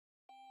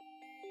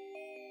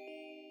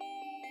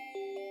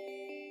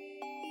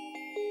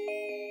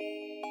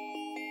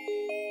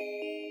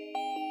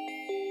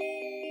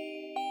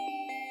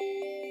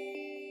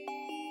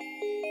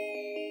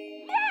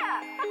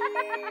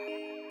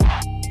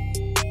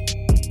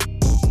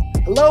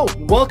Hello,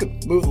 welcome.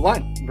 Move the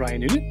Line.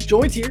 Brian Noonan,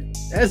 joined here,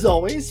 as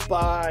always,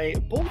 by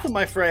both of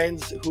my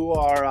friends who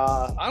are,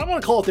 I don't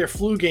want to call it their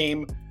flu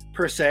game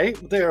per se,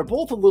 but they are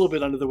both a little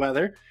bit under the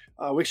weather.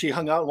 We actually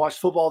hung out and watched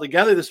football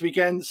together this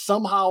weekend.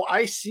 Somehow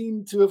I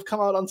seem to have come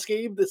out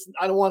unscathed.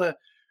 I don't want to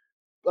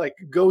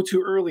go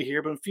too early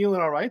here, but I'm feeling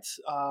all right.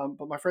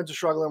 But my friends are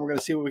struggling. We're going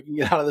to see what we can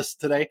get out of this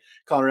today.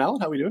 Connor Allen,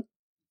 how are we doing?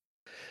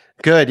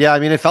 Good. Yeah. I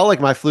mean, it felt like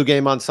my flu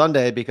game on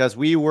Sunday because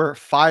we were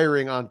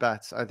firing on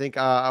bets. I think,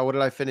 what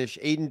did I finish?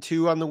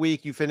 8-2 on the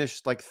week. You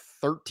finished like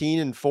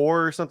 13-4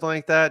 or something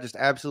like that. Just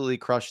absolutely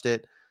crushed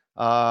it.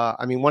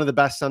 I mean, one of the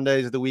best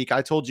Sundays of the week.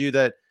 I told you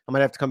that I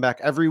might have to come back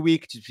every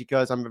week just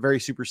because I'm very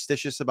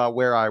superstitious about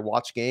where I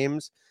watch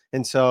games.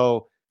 And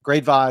so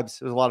great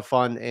vibes. It was a lot of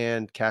fun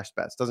and cash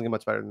bets. Doesn't get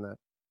much better than that.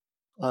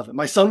 Love it.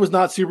 My son was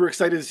not super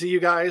excited to see you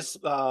guys.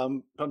 But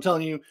I'm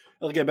telling you,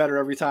 it'll get better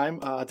every time.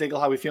 Daigle,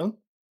 how we feeling?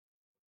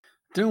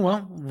 Doing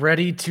well.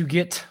 Ready to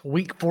get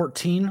week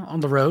 14 on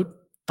the road.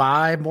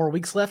 5 more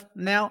weeks left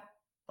now.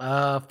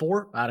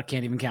 4. I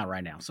can't even count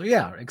right now. So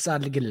yeah,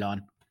 excited to get it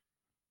on.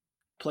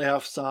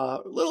 Playoffs,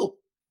 a little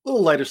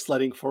lighter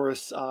sledding for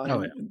us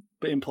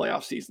in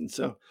playoff season.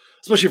 So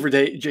especially for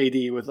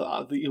JD with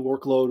the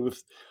workload,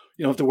 with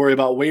you don't have to worry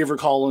about waiver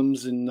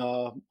columns and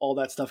all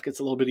that stuff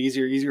gets a little bit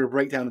easier to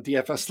break down the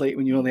DFS slate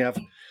when you only have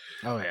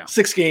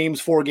 6 games,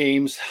 4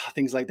 games,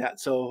 things like that.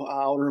 So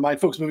I want to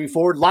remind folks moving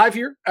forward, live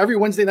here every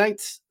Wednesday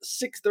night,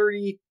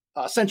 6:30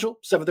 Central,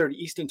 7:30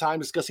 Eastern time,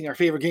 discussing our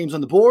favorite games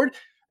on the board.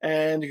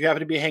 And you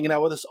happen to be hanging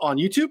out with us on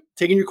YouTube,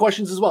 taking your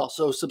questions as well.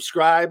 So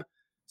subscribe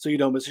so you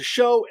don't miss a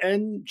show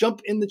and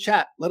jump in the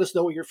chat. Let us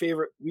know what your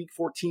favorite week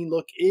 14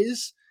 look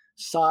is,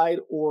 side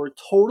or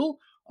total.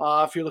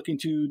 If you're looking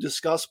to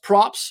discuss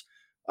props,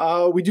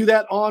 we do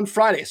that on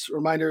Fridays.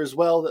 Reminder as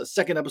well, the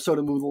second episode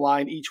of Move the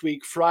Line each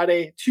week,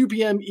 Friday, 2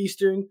 p.m.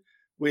 Eastern,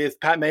 with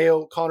Pat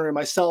Mayo, Connor, and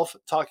myself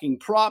talking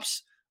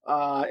props,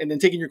 and then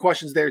taking your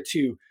questions there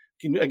too.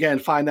 You can, again,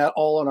 find that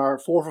all on our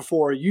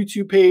 4for4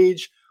 YouTube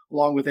page,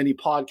 along with any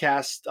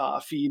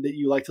podcast feed that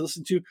you like to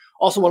listen to.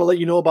 Also want to let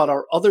you know about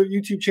our other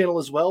YouTube channel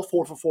as well,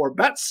 4for4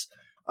 Bets,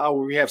 where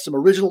we have some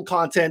original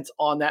content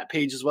on that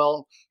page as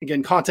well.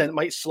 Again, content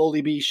might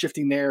slowly be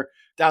shifting there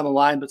down the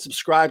line, but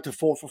subscribe to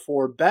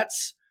 4for4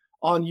 Bets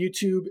on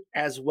YouTube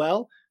as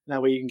well. And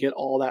that way you can get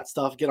all that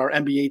stuff, get our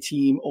NBA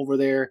team over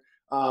there,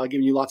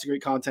 giving you lots of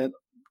great content,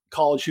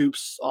 college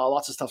hoops,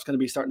 lots of stuff's going to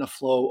be starting to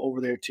flow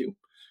over there too.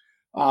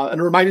 And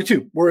a reminder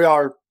too, we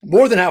are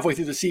more than halfway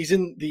through the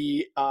season.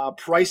 The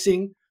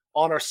pricing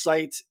on our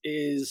site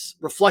is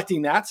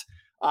reflecting that.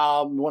 We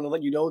want to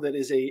let you know that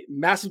is a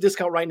massive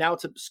discount right now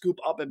to scoop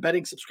up a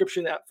betting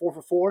subscription at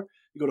 4for4.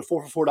 You go to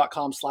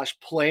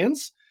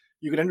 4for4.com/plans.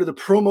 You can enter the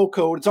promo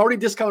code. It's already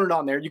discounted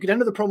on there. You can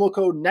enter the promo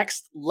code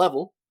Next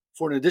Level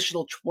for an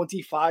additional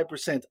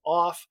 25%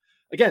 off.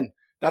 Again,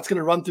 that's going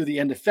to run through the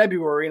end of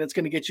February, and it's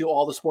going to get you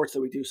all the sports that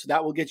we do. So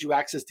that will get you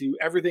access to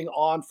everything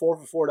on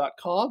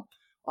 4for4.com.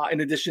 In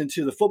addition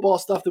to the football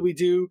stuff that we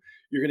do,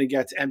 you're going to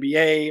get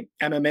NBA,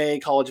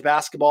 MMA, college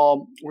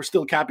basketball. We're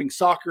still capping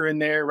soccer in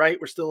there, right?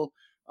 We're still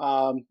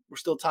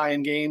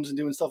tying games and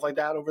doing stuff like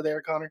that over there,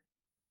 Connor.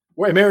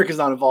 Where America's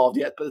not involved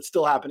yet, but it's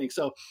still happening.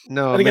 So,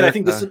 no, and again, I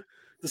think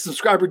the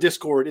subscriber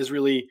Discord is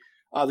really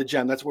the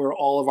gem. That's where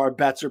all of our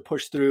bets are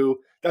pushed through.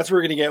 That's where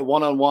we're going to get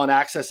one-on-one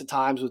access at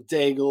times with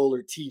Daigle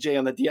or TJ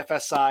on the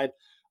DFS side.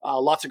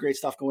 Lots of great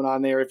stuff going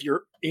on there. If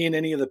you're in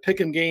any of the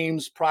pick'em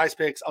games, Prize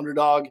Picks,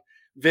 Underdog,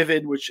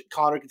 Vivid, which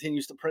Connor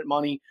continues to print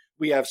money,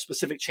 we have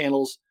specific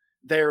channels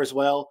there as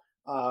well.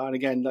 And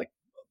again, like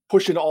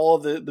pushing all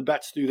of the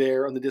bets through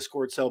there on the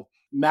Discord. So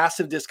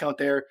massive discount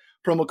there.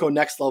 Promo code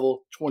Next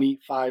Level,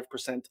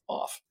 25%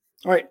 off.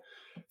 All right.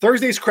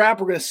 Thursday's crap,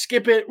 we're going to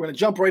skip it. We're going to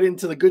jump right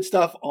into the good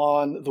stuff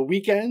on the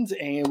weekend,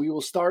 and we will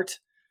start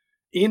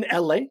in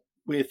LA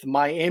with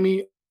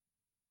Miami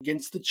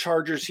against the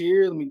Chargers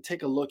here. Let me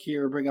take a look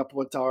here and bring up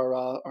what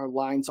our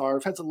lines are.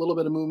 We've had a little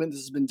bit of movement.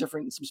 This has been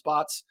different in some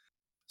spots.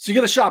 So you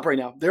got to shop right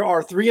now. There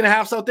are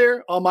 3.5s out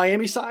there on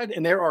Miami side,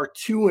 and there are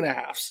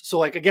 2.5s.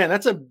 So again,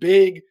 that's a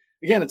big,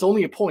 it's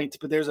only a point,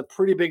 but there's a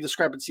pretty big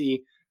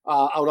discrepancy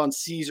out on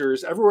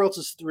Caesars. Everywhere else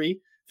is 3,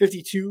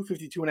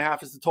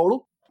 52.5 is the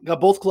total. Got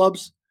both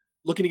clubs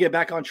looking to get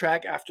back on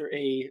track after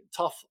a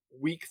tough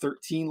week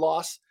 13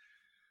 loss.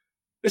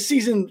 This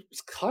season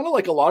is kind of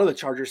like a lot of the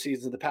Chargers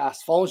seasons in the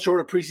past, falling short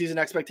of preseason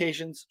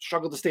expectations,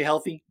 struggled to stay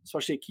healthy,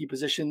 especially at key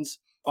positions.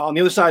 On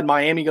the other side,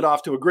 Miami got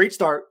off to a great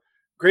start.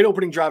 Great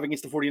opening drive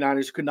against the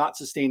 49ers, could not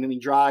sustain any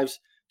drives.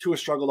 Tua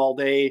struggled all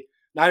day.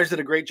 Niners did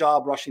a great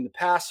job rushing the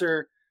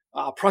passer,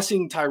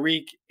 pressing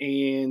Tyreek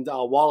and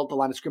Waddle at the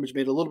line of scrimmage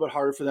made it a little bit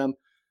harder for them.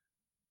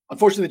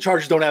 Unfortunately, the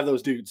Chargers don't have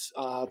those dudes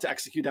to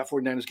execute that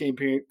 49ers game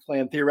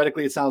plan.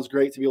 Theoretically, it sounds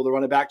great to be able to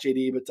run it back,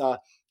 JD, but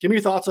give me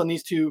your thoughts on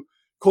these two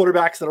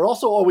quarterbacks that are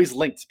also always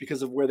linked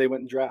because of where they went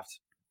in draft.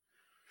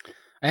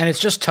 And it's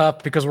just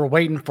tough because we're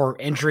waiting for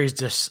injuries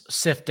to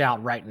sift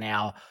out right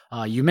now.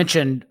 You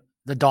mentioned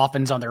the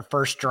Dolphins on their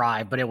first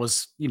drive, but it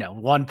was,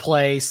 one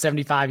play,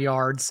 75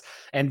 yards.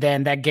 And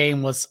then that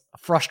game was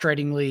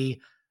frustratingly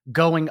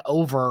going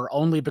over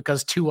only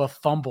because Tua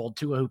fumbled.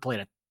 Tua, who played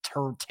a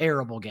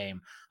terrible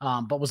game,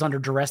 but was under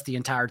duress the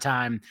entire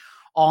time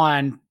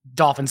on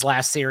Dolphins'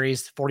 last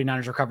series.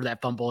 49ers recover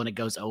that fumble and it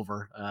goes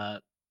over.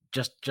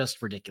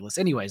 Just ridiculous.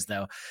 Anyways,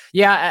 though,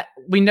 yeah,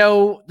 we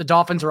know the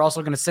Dolphins are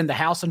also going to send the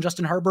house on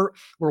Justin Herbert.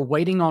 We're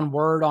waiting on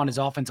word on his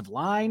offensive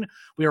line.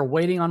 We are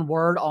waiting on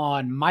word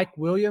on Mike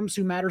Williams,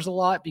 who matters a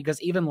lot,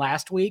 because even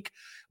last week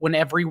when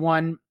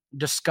everyone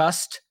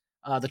discussed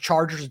the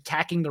Chargers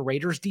attacking the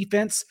Raiders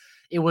defense,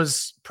 it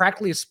was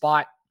practically a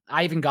spot.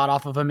 I even got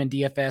off of him in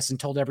DFS and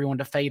told everyone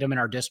to fade him in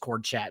our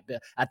Discord chat.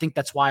 But I think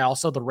that's why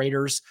also the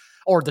Raiders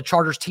or the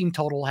Chargers team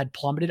total had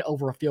plummeted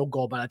over a field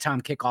goal by the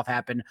time kickoff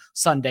happened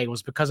Sunday,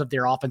 was because of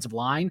their offensive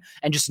line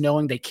and just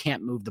knowing they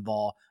can't move the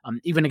ball,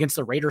 even against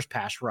the Raiders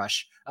pass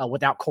rush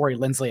without Corey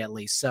Linsley at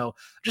least. So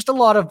just a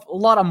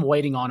lot I'm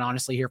waiting on,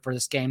 honestly, here for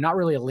this game. Not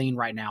really a lean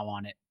right now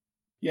on it.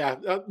 Yeah,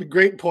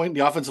 great point.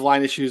 The offensive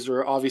line issues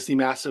are obviously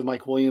massive.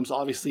 Mike Williams,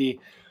 obviously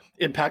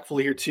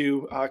impactful here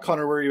too.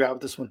 Connor, where are you at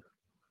with this one?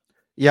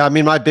 Yeah, I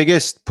mean, my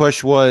biggest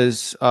push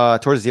was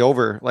towards the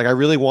over. Like, I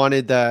really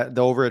wanted the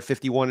over at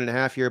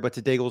 51.5 here, but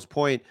to Daigle's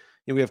point,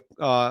 we have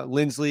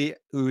Linsley,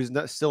 who's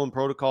still in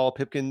protocol.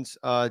 Pipkins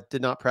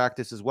did not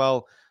practice as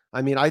well.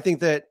 I mean, I think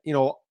that,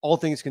 all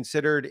things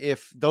considered,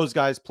 if those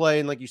guys play,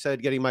 and like you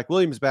said, getting Mike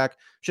Williams back,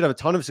 should have a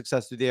ton of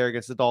success through the air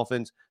against the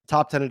Dolphins.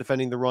 Top 10 in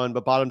defending the run,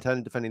 but bottom 10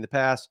 in defending the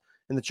pass.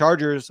 And the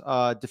Chargers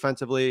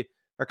defensively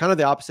are kind of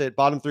the opposite.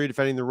 Bottom 3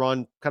 defending the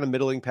run, kind of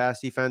middling pass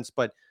defense.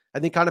 But I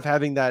think kind of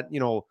having that,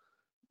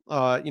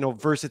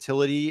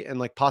 versatility and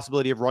like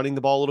possibility of running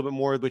the ball a little bit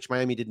more, which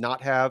Miami did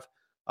not have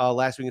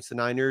last week against the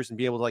Niners, and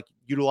be able to like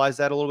utilize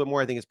that a little bit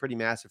more, I think is pretty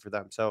massive for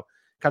them. So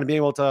kind of being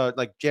able to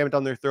like jam it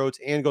down their throats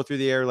and go through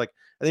the air, like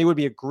I think it would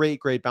be a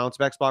great bounce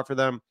back spot for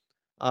them.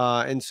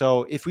 And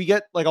so if we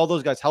get like all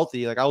those guys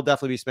healthy, like I'll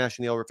definitely be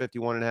smashing the over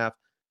 51.5.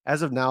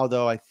 As of now,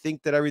 though, I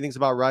think that everything's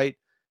about right.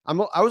 I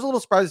was a little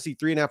surprised to see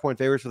 3.5 point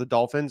favorites for the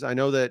Dolphins. I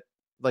know that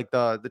like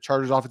the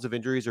Chargers offensive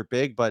injuries are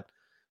big, but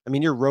I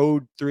mean, your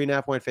road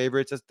 3.5 point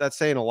favorites, that's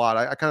saying a lot.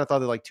 I kind of thought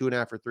that like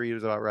 2.5 or 3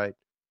 was about right.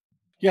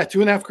 Yeah,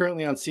 2.5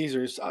 currently on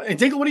Caesars. And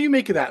Dingle, what do you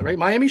make of that, right?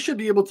 Miami should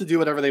be able to do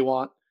whatever they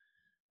want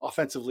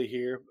offensively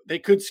here. They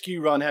could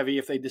skew run heavy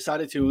if they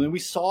decided to. And we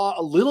saw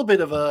a little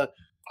bit of I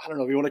don't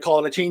know if you want to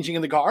call it a changing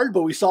in the guard,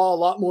 but we saw a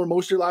lot more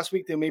Mostert last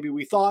week than maybe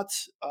we thought.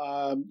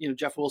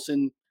 Jeff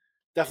Wilson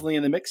definitely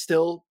in the mix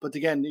still. But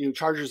again,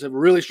 Chargers have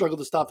really struggled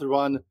to stop the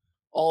run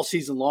all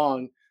season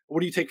long. What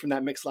do you take from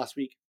that mix last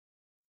week?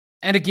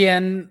 And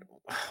again,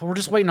 we're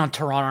just waiting on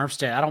Teron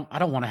Armstead. I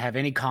don't want to have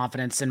any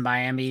confidence in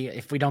Miami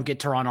if we don't get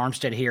Teron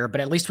Armstead here, but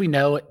at least we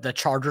know the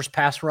Chargers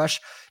pass rush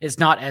is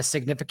not as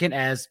significant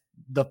as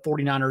the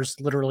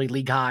 49ers, literally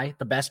league high,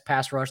 the best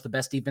pass rush, the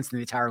best defense in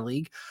the entire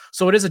league.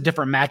 So it is a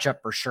different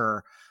matchup for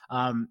sure.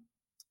 I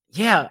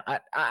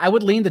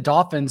would lean the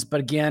Dolphins, but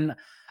again,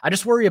 I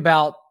just worry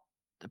about,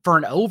 for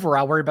an over,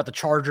 I worry about the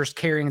Chargers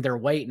carrying their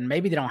weight, and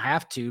maybe they don't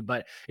have to,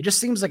 but it just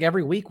seems like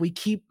every week we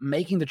keep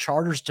making the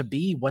Chargers to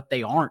be what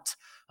they aren't.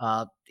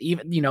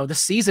 Even, this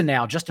season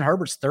now, Justin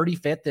Herbert's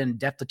 35th in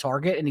depth of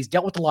target, and he's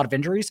dealt with a lot of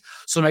injuries.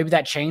 So maybe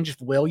that changes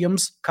if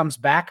Williams comes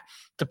back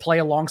to play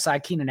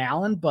alongside Keenan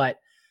Allen. But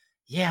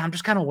yeah, I'm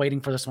just kind of waiting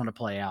for this one to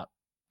play out.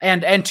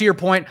 And to your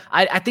point,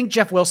 I think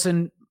Jeff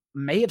Wilson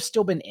may have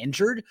still been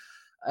injured.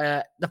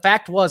 The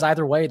fact was,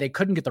 either way, they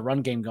couldn't get the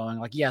run game going.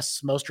 Like, yes,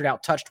 Mostert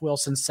out touched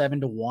Wilson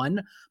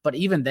 7-1, but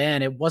even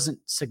then, it wasn't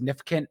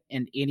significant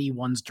in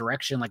anyone's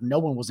direction. Like, no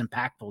one was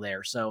impactful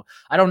there. So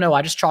I don't know.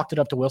 I just chalked it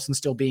up to Wilson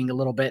still being a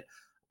little bit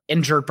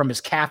injured from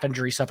his calf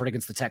injury suffered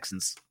against the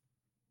Texans.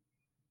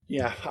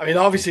 Yeah, I mean,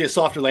 obviously a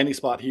softer landing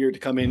spot here to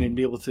come in and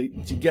be able to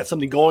get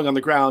something going on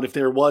the ground if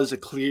there was a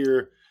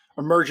clear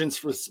emergence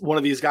for one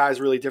of these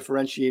guys really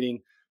differentiating.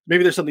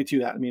 Maybe there's something to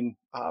that. I mean,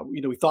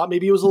 we thought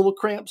maybe it was a little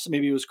cramps,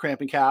 maybe it was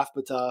cramping calf,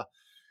 but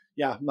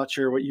I'm not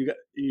sure what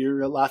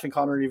you're laughing,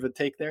 Connor, you have a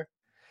take there.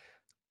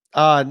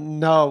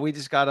 No, we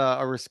just got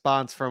a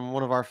response from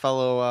one of our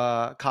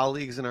fellow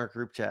colleagues in our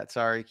group chat.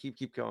 Sorry,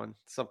 keep going.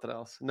 Something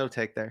else. No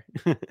take there.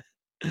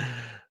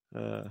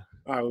 All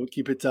right, we'll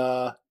keep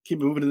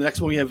moving to the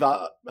next one. We have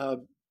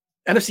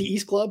NFC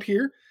East club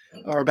here.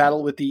 Our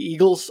battle with the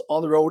Eagles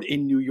on the road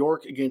in New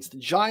York against the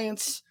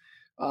Giants.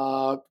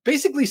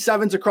 Basically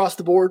sevens across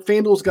the board.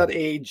 FanDuel's got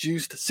a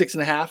juiced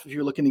 6.5. If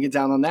you're looking to get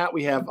down on that,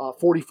 we have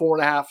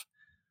 44.5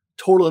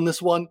 total in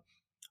this one.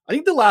 I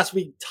think the last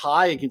week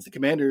tie against the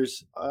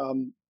Commanders,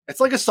 it's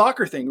like a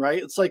soccer thing,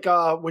 right? It's like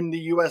when the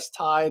U.S.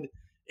 tied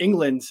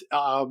England,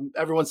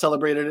 everyone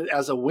celebrated it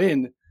as a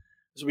win.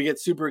 So we get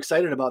super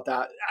excited about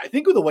that. I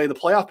think with the way the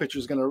playoff picture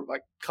is going to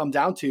come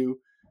down to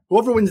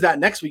whoever wins that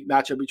next week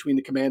matchup between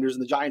the Commanders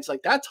and the Giants,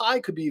 like that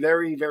tie could be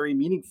very, very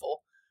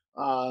meaningful.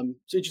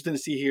 It's interesting to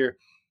see here.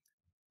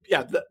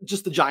 Yeah,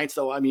 just the Giants,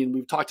 though. I mean,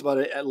 we've talked about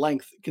it at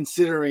length,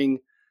 considering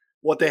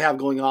what they have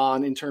going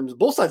on in terms of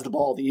both sides of the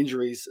ball, the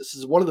injuries. This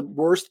is one of the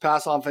worst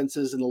pass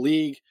offenses in the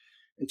league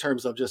in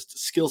terms of just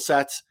skill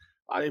sets.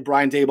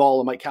 Brian Daboll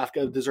and Mike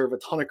Kafka deserve a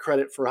ton of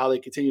credit for how they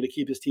continue to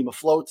keep his team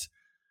afloat.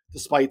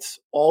 despite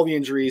all the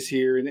injuries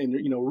here and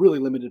really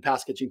limited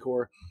pass catching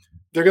core.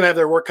 They're going to have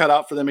their work cut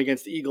out for them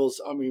against the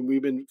Eagles. I mean,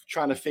 we've been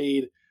trying to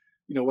fade,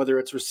 whether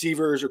it's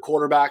receivers or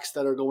quarterbacks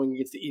that are going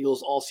against the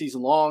Eagles all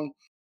season long.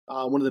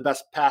 One of the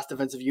best pass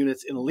defensive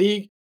units in the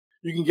league.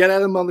 You can get at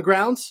them on the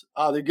grounds.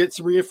 They get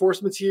some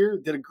reinforcements here.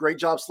 Did a great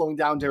job slowing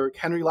down Derrick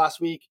Henry last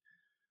week.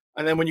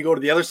 And then when you go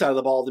to the other side of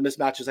the ball, the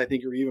mismatches, I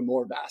think, are even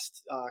more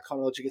vast.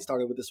 Connor, I'll let you get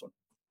started with this one.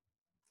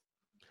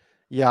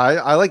 Yeah,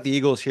 I like the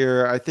Eagles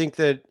here. I think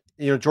that,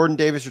 Jordan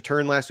Davis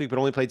returned last week, but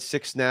only played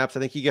 6 snaps. I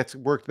think he gets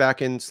worked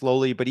back in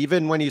slowly. But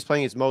even when he was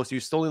playing his most, he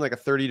was still in like a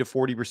 30 to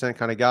 40%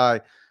 kind of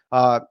guy.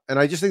 And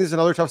I just think there's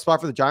another tough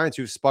spot for the Giants,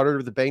 who've sputtered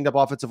with the banged up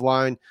offensive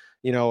line.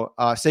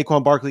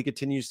 Saquon Barkley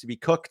continues to be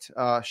cooked.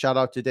 Shout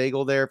out to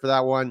Daigle there for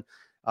that one.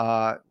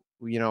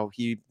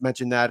 He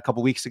mentioned that a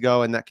couple weeks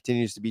ago, and that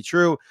continues to be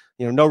true.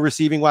 No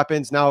receiving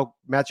weapons. Now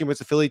matching with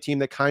the Philly team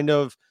that kind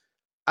of,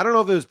 I don't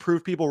know if it was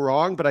prove people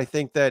wrong, but I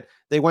think that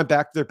they went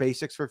back to their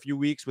basics for a few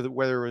weeks with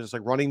whether it was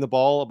like running the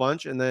ball a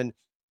bunch and then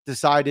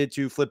decided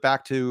to flip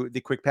back to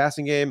the quick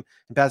passing game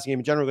and passing game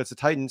in general against the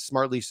Titans,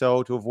 smartly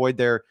so, to avoid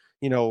their,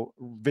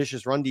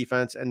 vicious run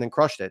defense, and then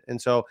crushed it.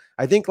 And so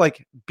I think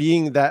like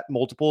being that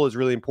multiple is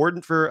really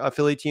important for a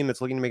Philly team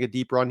that's looking to make a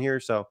deep run here.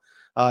 So,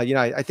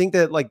 I think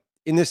that like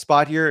in this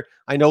spot here,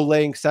 I know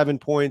laying 7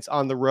 points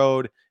on the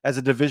road as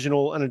a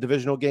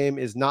divisional game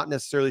is not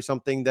necessarily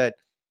something that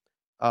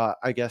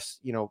I guess,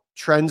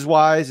 trends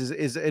wise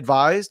is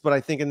advised, but I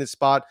think in this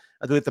spot,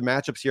 with the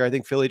matchups here, I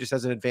think Philly just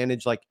has an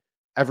advantage like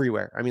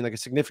everywhere. I mean, like a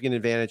significant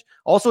advantage.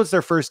 Also, it's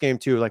their first game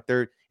too. Like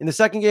they're in the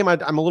second game,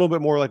 I'm a little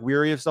bit more like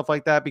weary of stuff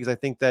like that because I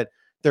think that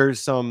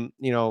there's some,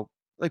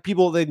 like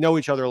people, they know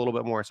each other a little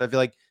bit more. So I feel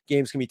like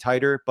games can be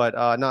tighter, but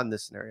not in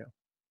this scenario.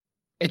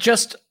 It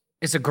just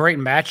is a great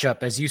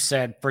matchup, as you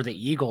said, for the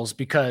Eagles,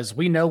 because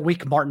we know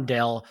Wink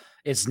Martindale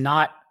is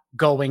not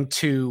going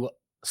to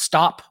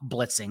stop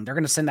blitzing. They're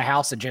going to send the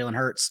house at Jalen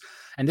Hurts.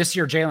 And this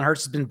year, Jalen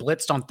Hurts has been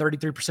blitzed on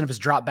 33% of his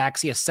dropbacks.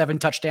 He has 7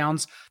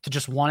 touchdowns to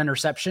just 1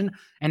 interception.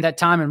 And that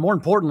time, and more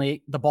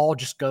importantly, the ball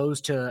just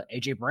goes to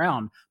A.J.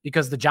 Brown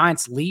because the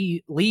Giants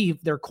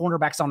leave their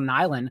cornerbacks on an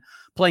island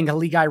playing a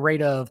league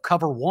rate of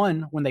cover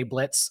 1 when they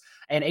blitz.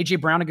 And A.J.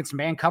 Brown against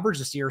man coverage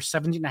this year,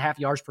 17.5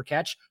 yards per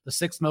catch, the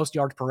 6th most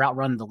yards per route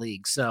run in the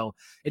league. So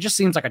it just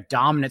seems like a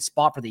dominant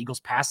spot for the Eagles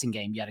passing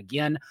game yet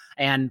again.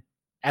 And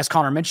as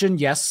Connor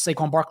mentioned, yes,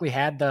 Saquon Barkley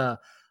had the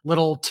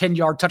little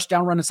 10-yard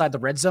touchdown run inside the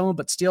red zone,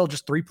 but still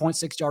just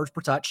 3.6 yards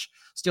per touch,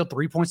 still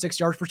 3.6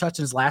 yards per touch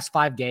in his last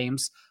 5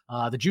 games.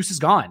 The juice is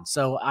gone.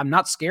 So I'm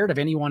not scared of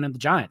anyone in the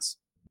Giants.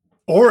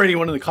 Or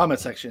anyone in the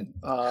comment section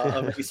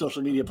of any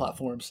social media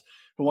platforms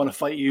who want to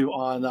fight you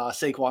on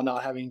Saquon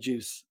not having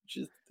juice,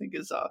 which I think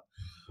is a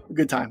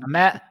good time.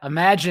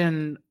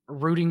 Imagine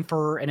rooting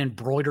for an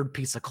embroidered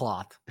piece of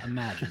cloth.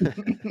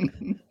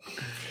 Imagine.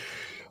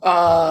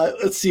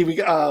 Let's see.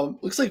 We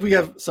looks like we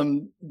have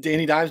some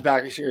Danny Dimes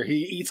backers here. He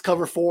eats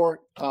cover 4,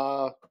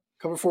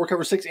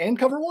 cover 6, and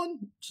cover 1.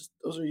 Just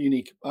those are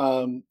unique.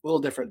 A little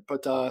different.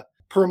 But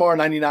Permar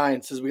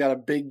 99 says we got a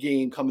big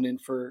game coming in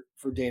for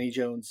Danny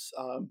Jones.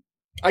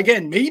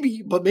 Again,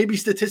 maybe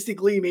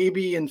statistically,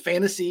 maybe in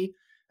fantasy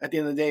at the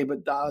end of the day,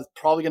 but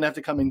probably gonna have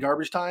to come in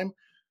garbage time.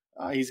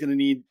 He's gonna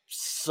need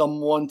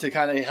someone to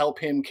kind of help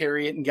him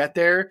carry it and get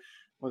there.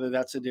 Whether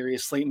that's a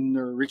Darius Slayton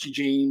or Richie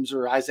James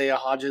or Isaiah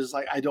Hodges,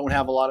 like I don't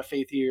have a lot of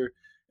faith here.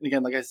 And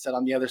again, like I said,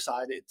 on the other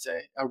side, it's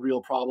a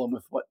real problem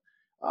with what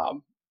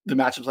the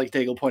matchups, like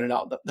Daigle pointed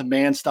out, the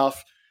man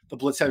stuff, the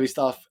blitz heavy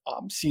stuff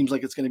seems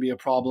like it's going to be a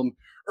problem.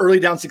 Early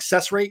down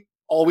success rate,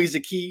 always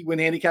a key when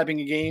handicapping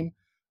a game.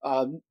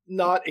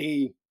 Not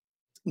a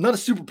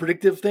super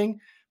predictive thing,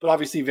 but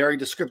obviously very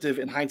descriptive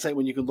in hindsight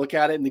when you can look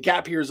at it. And the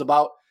gap here is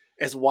about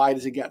as wide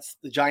as it gets.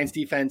 The Giants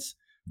defense,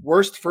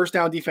 worst first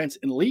down defense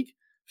in the league.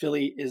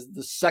 Philly is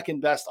the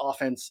second best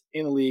offense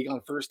in the league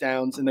on first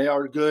downs, and they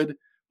are good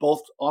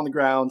both on the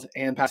ground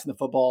and passing the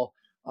football.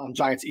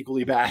 Giants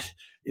equally bad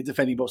in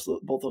defending both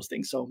those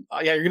things. So,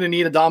 you're going to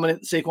need a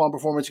dominant Saquon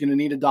performance. You're going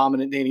to need a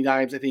dominant Danny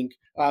Dimes. I think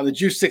the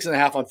juice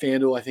 6.5 on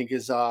FanDuel, I think,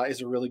 is a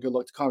really good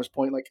look. To Connor's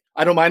point, like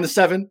I don't mind the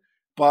 7,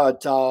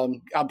 but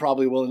I'm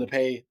probably willing to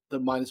pay the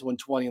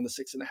 -120 on the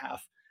 6.5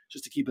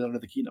 just to keep it under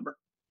the key number.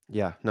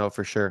 Yeah, no,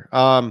 for sure.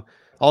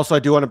 Also, I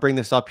do want to bring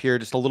this up here,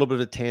 just a little bit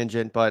of a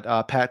tangent, but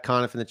Pat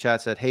Conniff in the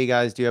chat said, hey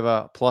guys, do you have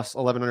a plus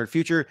 1100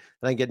 future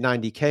that I can get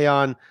 90K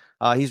on?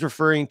 He's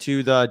referring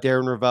to the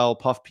Darren Ravel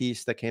puff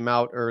piece that came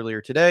out earlier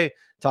today,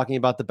 talking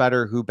about the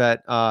bettor who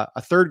bet a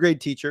 3rd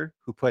grade teacher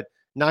who put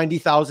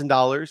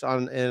 $90,000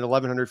 on an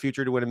 1100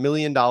 future to win $1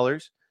 million.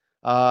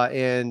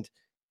 And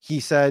he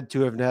said to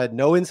have had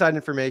no inside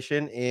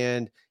information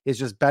and is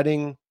just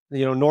betting,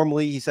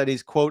 normally he said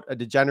he's, quote, a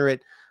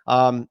degenerate.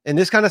 And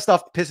this kind of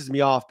stuff pisses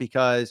me off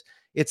because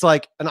it's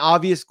like an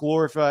obvious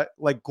glorifying,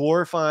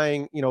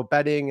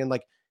 betting and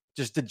like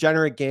just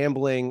degenerate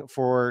gambling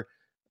for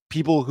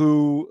people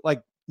who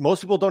like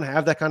most people don't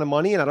have that kind of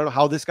money. And I don't know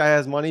how this guy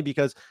has money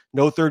because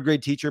no 3rd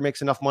grade teacher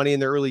makes enough money in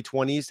their early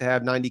 20s to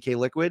have 90K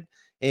liquid.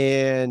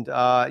 And,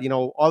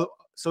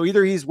 so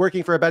either he's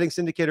working for a betting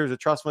syndicate or is a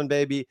trust fund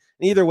baby.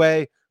 And either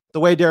way, the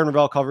way Darren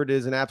Rovell covered it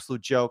is an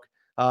absolute joke.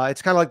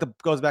 It's kind of like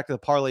goes back to the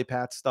parlay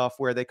pat stuff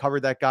where they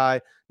covered that guy,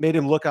 made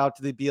him look out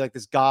to be like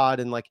this god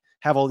and like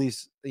have all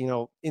these,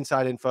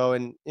 inside info,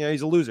 and,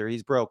 he's a loser.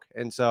 He's broke.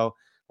 And so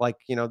like,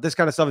 this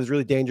kind of stuff is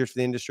really dangerous for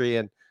the industry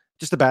and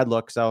just a bad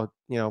look. So,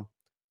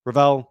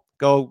 Rovell,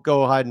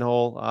 go hide in a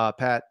hole.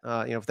 Pat,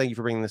 thank you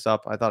for bringing this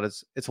up. I thought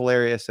it's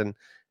hilarious. And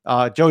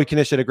Joey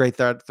Knish did a great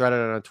thread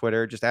on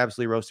Twitter, just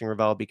absolutely roasting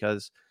Rovell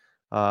because,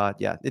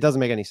 it doesn't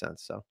make any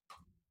sense. So.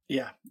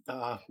 Yeah,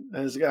 I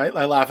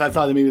laughed. I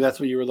thought that maybe that's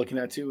what you were looking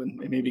at too, and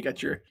maybe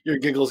got your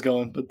giggles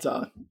going. But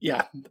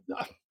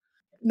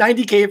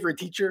 $90K for a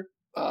teacher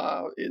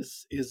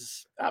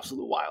is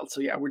absolute wild.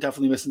 So yeah, we're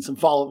definitely missing some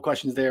follow-up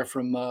questions there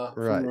from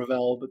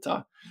Rovell.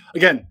 But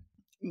again,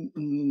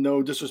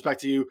 no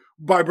disrespect to you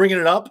by bringing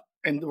it up,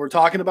 and we're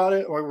talking about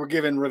it, or we're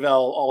giving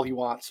Rovell all he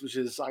wants, which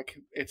is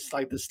it's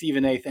like the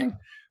Stephen A thing.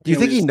 Do you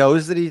think he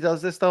knows that he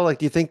does this though? Like,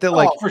 do you think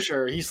that for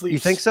sure he sleeps? You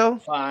think so?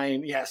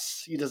 Fine.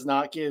 Yes, he does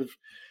not give.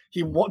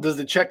 Does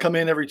the check come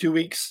in every 2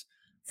 weeks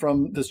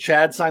does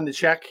Chad sign the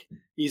check?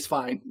 He's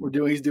fine.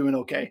 He's doing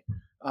okay.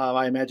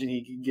 I imagine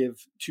he can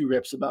give two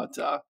rips about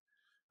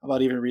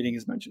even reading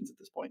his mentions at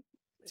this point.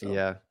 So.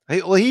 Yeah.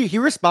 He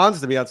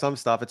responds to me on some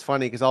stuff. It's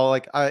funny because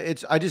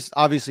I just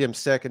obviously I'm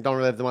sick and don't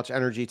really have that much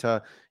energy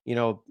to,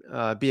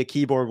 be a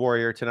keyboard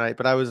warrior tonight,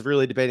 but I was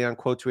really debating on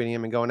quote tweeting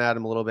him and going at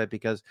him a little bit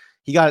because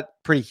he got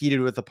pretty heated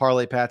with the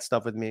parlay pat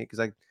stuff with me because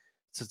I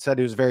said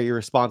he was very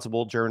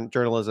irresponsible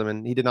journalism,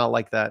 and he did not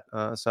like that.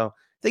 So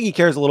I think he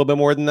cares a little bit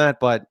more than that.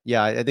 But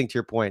yeah, I think to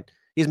your point,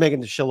 he's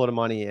making a shitload of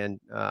money, and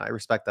I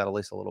respect that at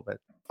least a little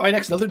bit. All right,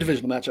 next, another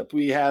divisional matchup.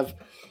 We have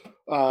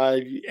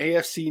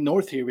AFC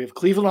North here. We have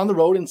Cleveland on the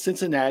road in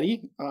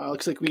Cincinnati.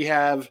 Looks like we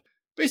have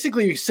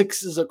basically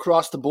sixes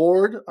across the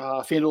board.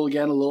 FanDuel,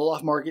 again, a little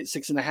off market,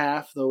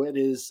 6.5, though it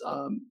is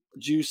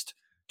juiced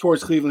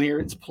towards Cleveland here.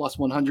 It's plus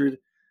 100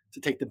 to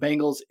take the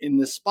Bengals in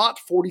this spot.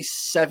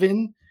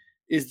 47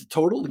 is the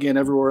total. Again,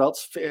 everywhere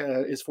else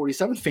is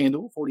 47.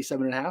 FanDuel,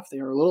 47.5. They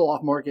are a little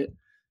off market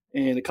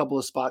in a couple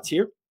of spots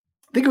here.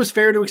 I think it was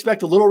fair to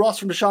expect a little rust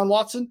from Deshaun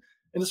Watson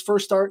in his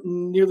first start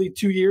in nearly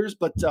 2 years,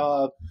 but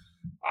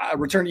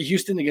return to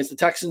Houston against the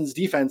Texans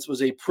defense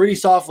was a pretty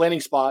soft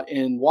landing spot,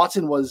 and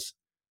Watson was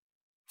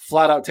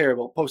flat out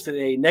terrible. Posted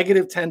a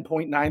negative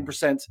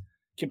 10.9%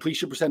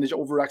 completion percentage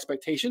over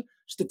expectation,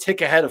 just a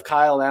tick ahead of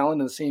Kyle Allen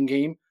in the same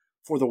game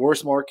for the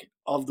worst mark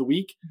of the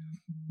week.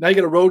 Now you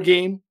get a road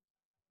game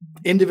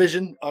in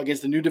division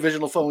against the new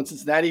divisional foe in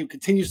Cincinnati, who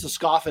continues to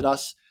scoff at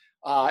us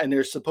and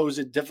their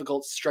supposed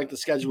difficult strength of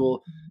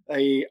schedule.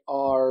 They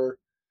are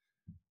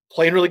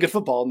playing really good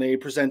football, and they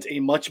present a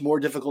much more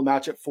difficult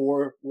matchup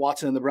for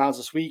Watson and the Browns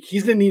this week.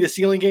 He's going to need a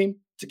ceiling game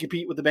to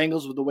compete with the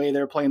Bengals with the way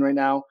they're playing right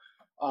now.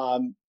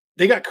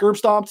 They got curb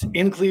stomped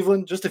in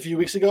Cleveland just a few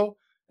weeks ago,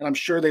 and I'm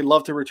sure they'd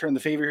love to return the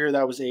favor here.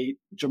 That was a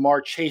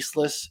Jamar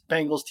Chase-less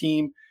Bengals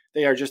team.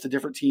 They are just a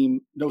different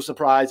team. No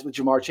surprise with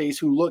Jamar Chase,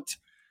 who looked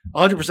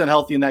 100%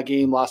 healthy in that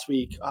game last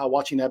week.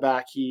 Watching that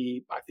back,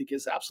 I think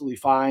is absolutely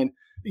fine.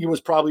 He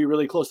was probably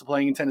really close to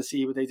playing in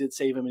Tennessee, but they did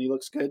save him, and he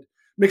looks good.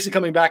 Mixon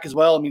coming back as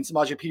well. I mean,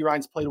 Samaje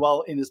Perine's played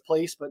well in his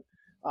place, but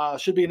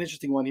should be an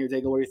interesting one here.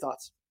 Daigle, what are your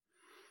thoughts?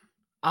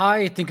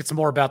 I think it's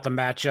more about the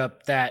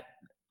matchup that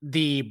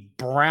the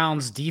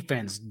Browns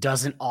defense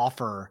doesn't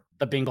offer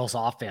the Bengals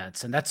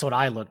offense, and that's what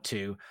I look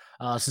to.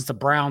 Since the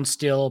Browns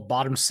still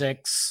bottom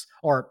six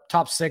or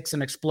top six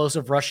in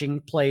explosive rushing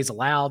plays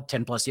allowed,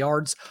 10 plus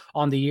yards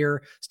on the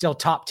year, still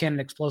top 10 in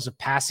explosive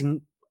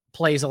passing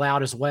plays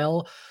allowed as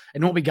well.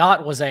 And what we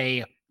got was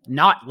a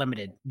not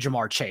limited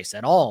Jamar Chase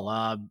at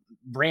all.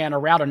 Ran a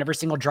route on every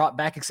single drop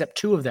back except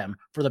 2 of them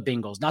for the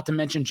Bengals. Not to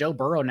mention Joe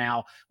Burrow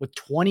now with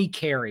 20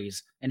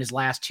 carries in his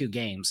last 2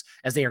 games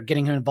as they are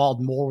getting him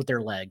involved more with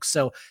their legs.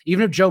 So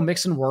even if Joe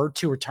Mixon were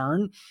to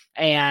return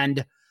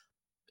and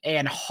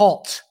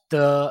halt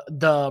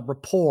the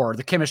rapport,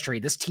 the chemistry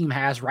this team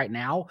has right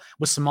now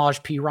with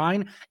Samaje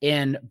Perine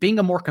and being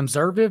a more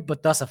conservative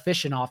but thus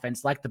efficient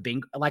offense like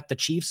the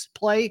Chiefs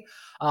play,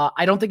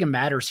 I don't think it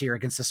matters here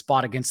against the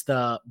spot against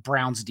the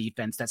Browns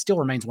defense that still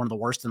remains one of the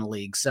worst in the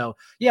league. So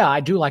yeah, I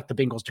do like the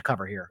Bengals to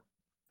cover here.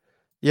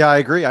 Yeah, I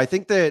agree. I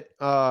think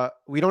that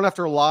we don't have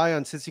to rely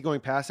on Cincy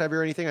going pass heavy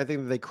or anything. I think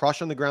that they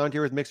crush on the ground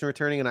here with Mixon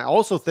returning, and I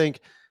also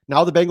think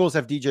now the Bengals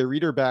have DJ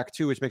Reader back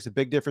too, which makes a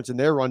big difference in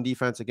their run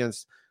defense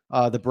against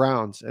the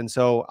Browns. And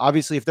so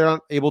obviously if they're not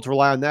able to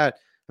rely on that,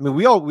 I mean,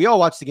 we all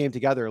watched the game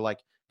together. Like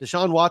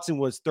Deshaun Watson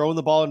was throwing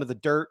the ball into the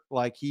dirt.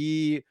 Like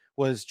he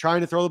was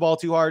trying to throw the ball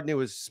too hard and it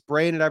was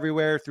spraying it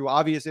everywhere through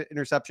obvious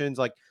interceptions.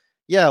 Like,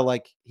 yeah,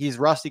 like he's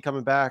rusty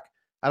coming back.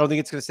 I don't think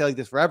it's going to stay like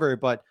this forever,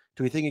 but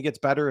do we think it gets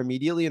better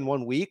immediately in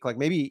 1 week? Like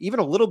maybe even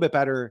a little bit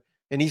better.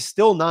 And he's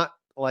still not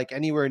like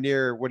anywhere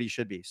near what he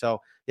should be.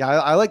 So yeah,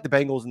 I like the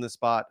Bengals in this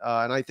spot.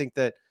 And I think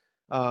that,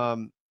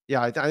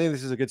 I think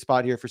this is a good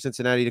spot here for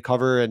Cincinnati to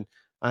cover. And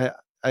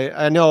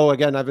I know,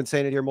 again, I've been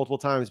saying it here multiple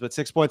times, but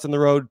 6 points on the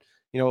road,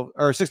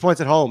 or 6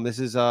 points at home. This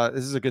is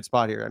a good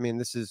spot here. I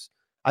mean,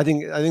 I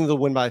think they'll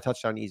win by a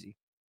touchdown easy.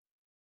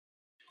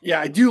 Yeah,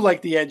 I do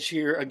like the edge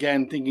here.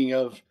 Again, thinking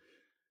of,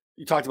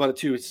 you talked about it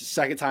too. It's the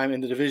second time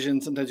in the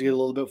division. Sometimes you get a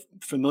little bit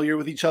familiar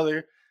with each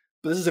other.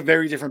 But this is a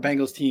very different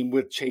Bengals team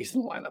with Chase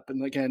in the lineup.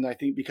 And again, I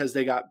think because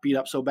they got beat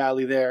up so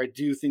badly there, I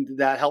do think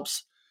that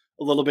helps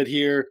a little bit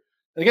here.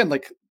 And again,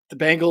 like the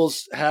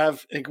Bengals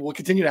will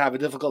continue to have a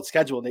difficult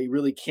schedule. They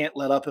really can't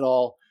let up at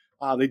all.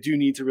 They do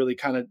need to really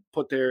kind of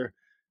put their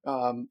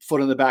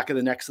foot on the back of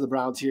the necks of the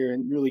Browns here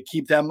and really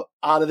keep them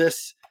out of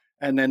this,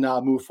 and then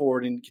move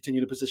forward and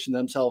continue to position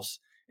themselves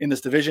in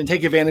this division,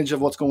 take advantage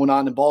of what's going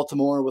on in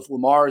Baltimore with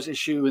Lamar's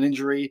issue and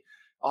injury,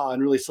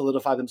 and really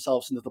solidify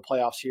themselves into the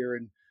playoffs here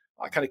and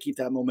kind of keep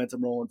that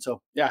momentum rolling.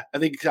 So yeah, I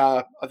think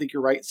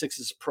you're right. 6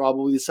 is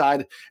probably the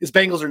side. It's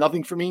Bengals or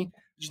nothing for me.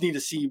 Just need to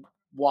see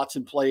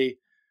Watson play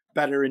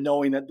better, and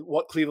knowing that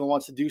what Cleveland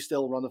wants to do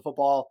still, run the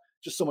football,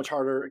 just so much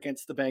harder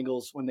against the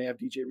Bengals when they have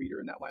DJ Reader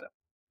in that lineup.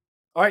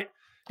 All right,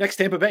 next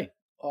Tampa Bay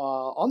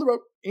on the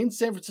road in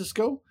San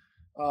Francisco.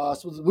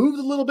 So it's moved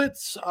a little bit.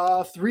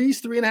 3s,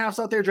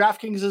 3.5s out there.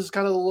 DraftKings is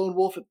kind of the lone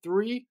wolf at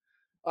 3.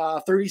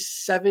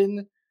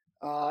 37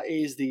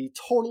 is the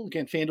total.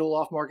 Again, FanDuel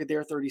off market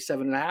there,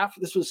 37.5.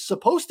 This was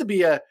supposed to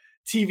be a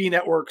TV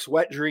network's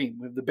wet dream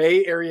with the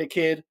Bay Area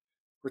kid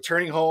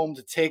returning home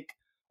to take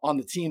on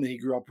the team that he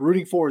grew up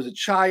rooting for as a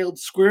child,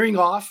 squaring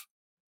off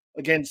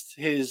against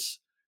his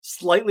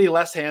slightly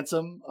less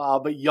handsome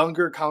but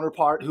younger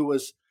counterpart who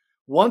was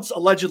once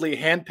allegedly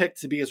handpicked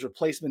to be his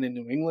replacement in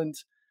New England.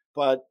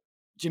 But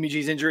Jimmy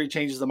G's injury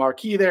changes the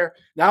marquee there.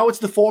 Now it's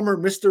the former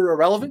Mr.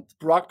 Irrelevant,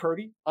 Brock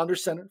Purdy, under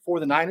center for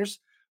the Niners.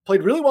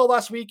 Played really well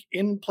last week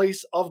in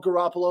place of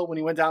Garoppolo when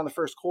he went down the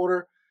first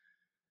quarter.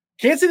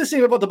 Can't say the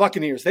same about the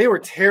Buccaneers. They were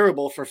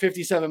terrible for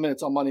 57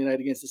 minutes on Monday night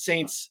against the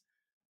Saints.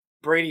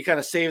 Brady kind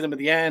of saved them at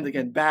the end.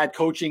 Again, bad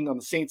coaching on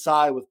the Saints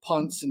side with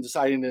punts and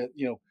deciding to,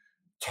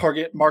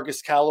 target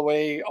Marcus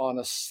Callaway on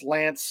a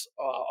slants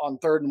on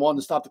 3rd and 1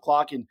 to stop the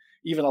clock and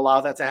even allow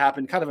that to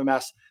happen. Kind of a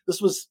mess.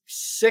 This was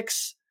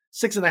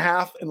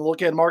 6.5 in the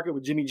look ahead market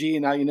with Jimmy G,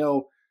 and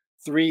now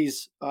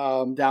 3s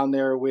down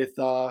there with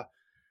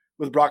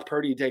Brock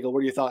Purdy. Daigle, what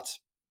are your thoughts?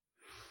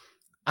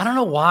 I don't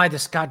know why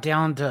this got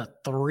down to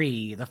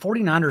 3. The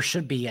 49ers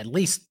should be at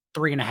least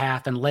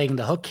 3.5 and laying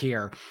the hook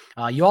here.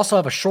 You also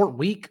have a short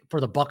week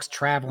for the Bucs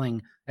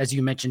traveling, as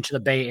you mentioned, to the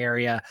Bay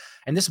Area.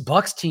 And this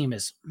Bucs team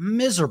is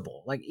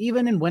miserable. Like,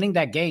 even in winning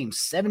that game,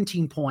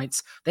 17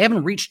 points, they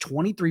haven't reached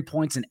 23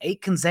 points in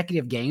 8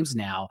 consecutive games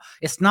now.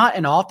 It's not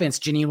an offense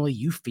genuinely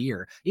you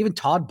fear. Even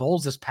Todd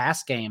Bowles this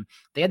past game,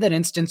 they had that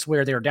instance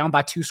where they were down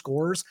by 2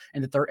 scores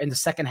in the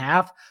second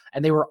half,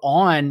 and they were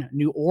on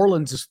New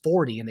Orleans'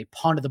 40, and they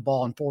punted the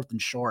ball in 4th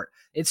and short.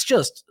 It's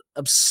just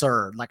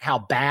absurd, like how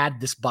bad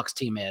this Bucs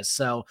team is.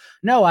 So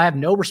no, I have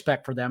no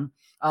respect for them.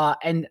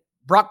 And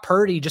Brock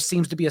Purdy just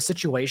seems to be a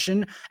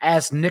situation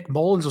as Nick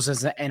Mullins was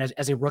as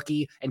a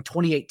rookie in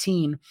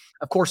 2018.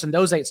 Of course, in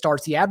those 8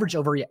 starts, he averaged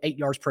over 8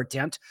 yards per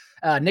attempt.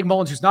 Nick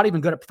Mullins, who's not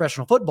even good at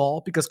professional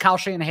football, because Kyle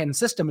Shanahan's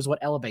system is what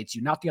elevates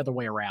you, not the other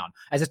way around,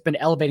 as it's been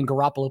elevating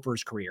Garoppolo for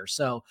his career.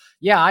 So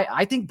yeah,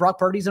 I think Brock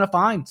Purdy's in a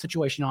fine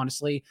situation,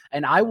 honestly.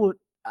 And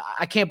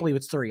I can't believe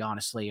it's 3,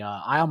 honestly.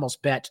 I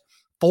almost bet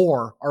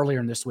 4 earlier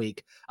in this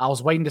week. I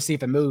was waiting to see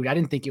if it moved. I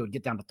didn't think it would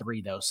get down to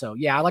 3, though. So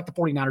yeah, I like the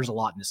 49ers a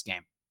lot in this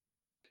game.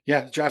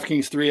 Yeah,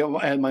 DraftKings 3 at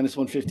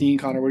 -115.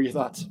 Connor, what are your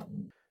thoughts?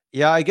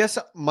 Yeah, I guess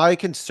my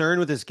concern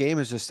with this game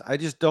is I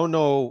just don't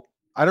know.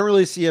 I don't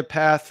really see a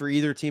path for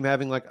either team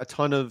having like a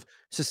ton of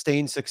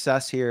sustained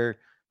success here,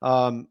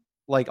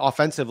 like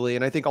offensively.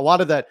 And I think a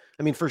lot of that,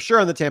 I mean, for sure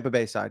on the Tampa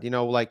Bay side,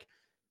 like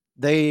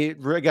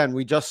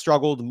we just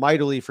struggled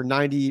mightily for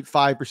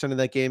 95% of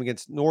that game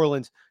against New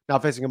Orleans, now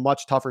facing a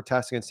much tougher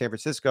test against San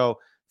Francisco.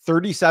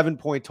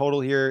 37-point total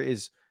here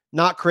is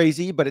not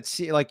crazy, but it's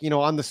like,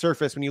 on the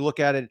surface, when you look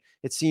at it,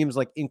 it seems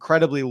like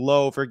incredibly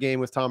low for a game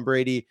with Tom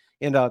Brady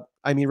and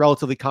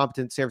relatively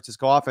competent San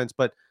Francisco offense.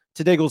 But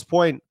to Daigle's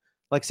point,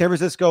 like San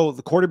Francisco,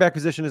 the quarterback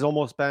position has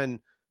almost been,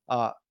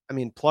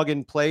 plug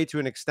and play to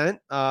an extent,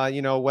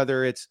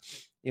 whether it's,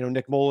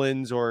 Nick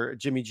Mullins or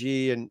Jimmy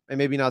G and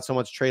maybe not so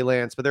much Trey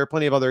Lance, but there are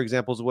plenty of other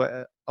examples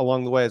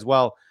along the way as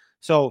well.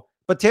 So,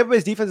 but Tampa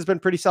Bay's defense has been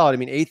pretty solid. I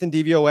mean, 8th in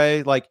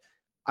DVOA, like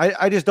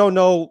I just don't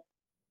know.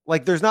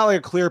 Like, there's not like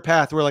a clear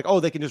path where like, oh,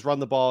 they can just run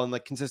the ball and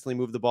like consistently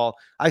move the ball.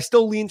 I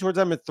still lean towards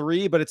them at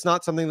 3, but it's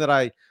not something that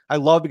I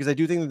love, because I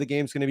do think that the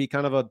game's going to be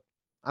kind of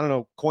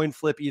a, coin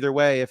flip either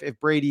way. If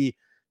Brady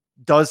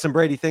does some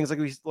Brady things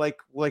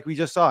like we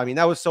just saw. I mean,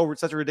 that was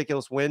such a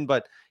ridiculous win,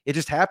 but it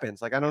just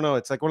happens. Like, I don't know.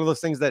 It's like one of those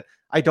things that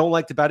I don't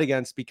like to bet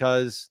against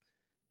because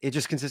it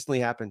just consistently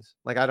happens.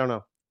 Like, I don't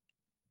know.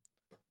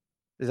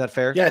 Is that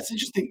fair? Yeah, it's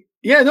interesting.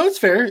 Yeah, no, it's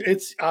fair.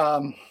 It's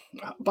I'm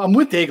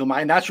with Daigle.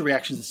 My natural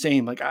reaction is the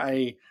same. Like,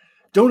 I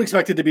don't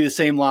expect it to be the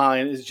same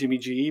line as Jimmy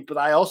G, but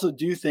I also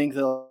do think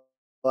that,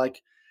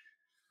 like,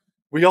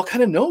 we all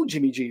kind of know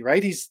Jimmy G,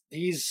 right?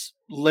 He's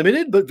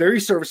limited but very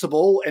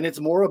serviceable, and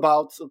it's more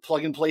about a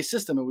plug and play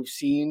system. And we've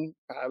seen,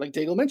 like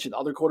Daigle mentioned,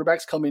 other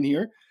quarterbacks come in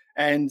here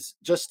and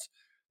just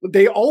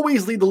they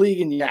always lead the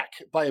league in yak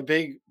by a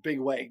big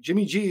way.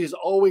 Jimmy G is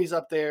always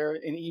up there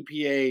in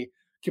EPA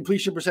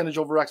completion percentage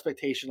over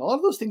expectation. A lot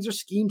of those things are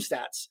scheme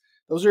stats.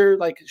 Those are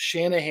like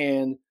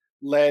Shanahan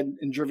led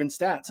and driven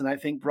stats. And I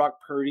think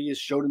Brock Purdy has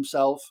showed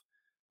himself,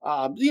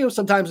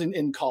 sometimes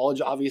in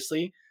college,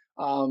 obviously,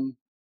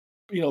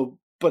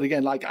 but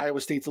again, like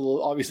Iowa State's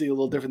obviously a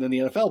little different than the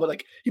NFL, but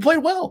like he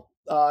played well.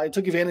 It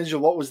took advantage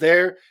of what was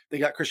there. They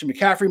got Christian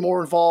McCaffrey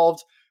more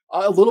involved.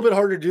 A little bit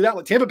harder to do that.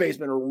 Like Tampa Bay's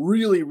been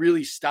really,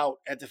 really stout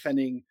at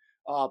defending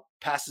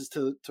passes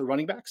to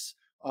running backs.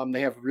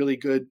 They have really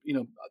good,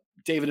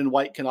 David and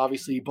White can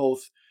obviously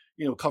both,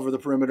 cover the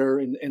perimeter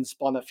and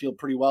spawn that field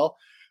pretty well.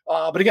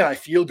 But again, I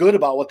feel good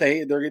about what they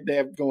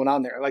have going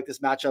on there. I like this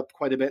matchup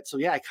quite a bit. So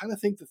yeah, I kind of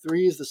think the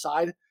 3 is the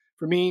side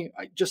for me.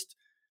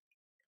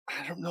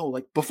 I don't know,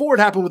 like before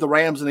it happened with the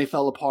Rams and they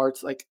fell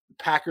apart, like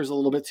Packers a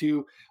little bit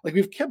too. Like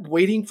we've kept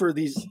waiting for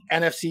these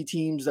NFC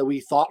teams that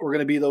we thought were going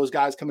to be those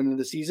guys coming into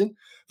the season.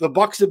 The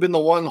Bucs have been the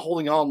one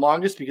holding on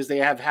longest because they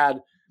have had,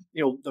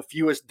 the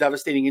fewest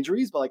devastating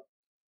injuries, but like,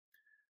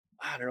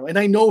 I don't know. And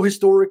I know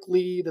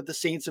historically that the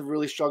Saints have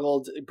really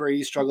struggled.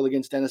 Brady struggled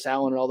against Dennis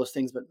Allen and all those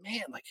things, but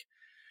man, like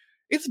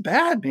it's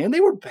bad, man.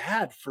 They were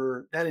bad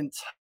for that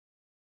entire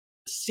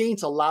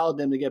Saints allowed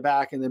them to get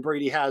back. And then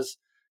Brady has,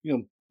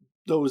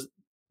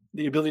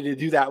 the ability to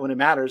do that when it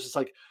matters. It's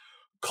like,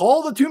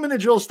 call the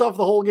 2-minute drill stuff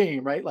the whole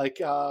game, right? Like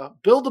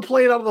build the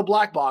plane out of the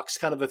black box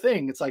kind of a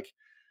thing. It's like,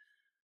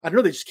 I don't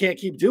know, they just can't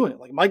keep doing it.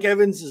 Like Mike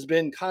Evans has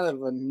been kind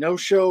of a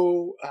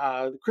no-show.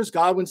 Chris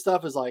Godwin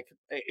stuff is like,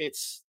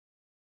 it's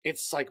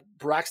like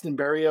Braxton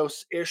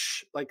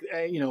Berrios-ish. Like,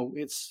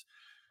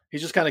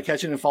 he's just kind of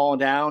catching and falling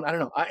down. I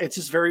don't know. It's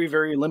just very,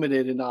 very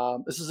limited.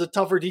 And this is a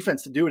tougher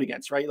defense to do it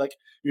against, right? Like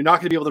you're not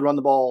going to be able to run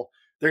the ball.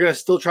 They're going to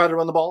still try to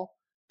run the ball.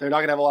 They're not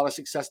going to have a lot of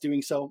success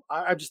doing so.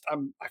 I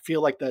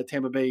feel like the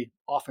Tampa Bay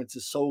offense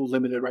is so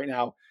limited right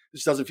now.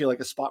 This doesn't feel like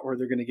a spot where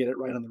they're going to get it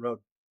right on the road.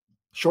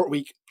 Short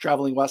week,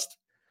 traveling west.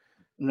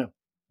 No.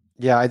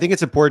 Yeah, I think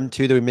it's important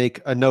too that we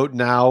make a note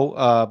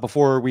now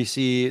before we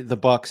see the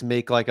Bucs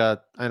make like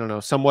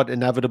somewhat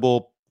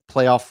inevitable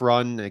playoff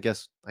run. I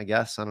guess, I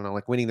don't know,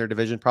 like winning their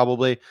division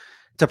probably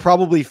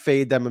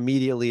fade them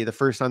immediately the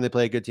first time they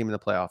play a good team in the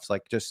playoffs.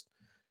 Like just,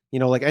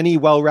 like any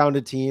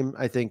well-rounded team,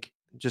 I think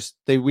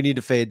we need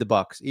to fade the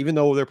Bucs, even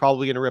though they're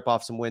probably going to rip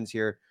off some wins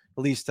here,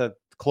 at least to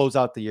close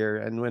out the year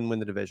and win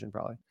the division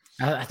probably.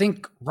 I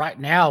think right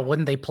now,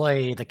 wouldn't they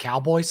play the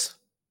Cowboys?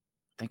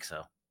 I think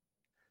so.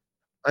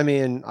 I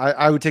mean,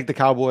 I would take the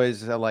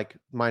Cowboys at like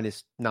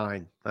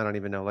 -9. I don't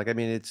even know. Like, I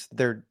mean,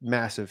 they're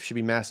massive, should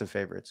be massive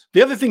favorites.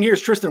 The other thing here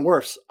is Tristan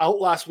Wirfs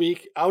out last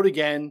week, out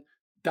again.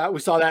 That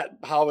we saw that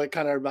how it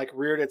kind of like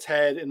reared its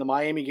head in the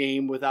Miami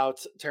game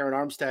without Terron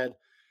Armstead.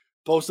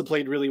 Bosa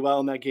played really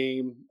well in that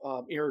game.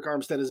 Eric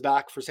Armstead is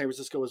back for San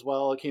Francisco as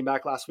well. It came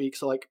back last week.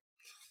 So like,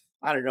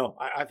 I don't know.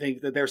 I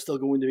think that they're still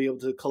going to be able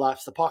to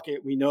collapse the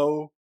pocket. We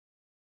know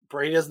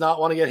Brady does not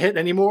want to get hit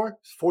anymore.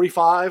 He's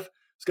 45.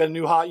 He's got a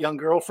new hot young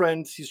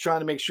girlfriend. He's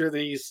trying to make sure that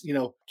he's,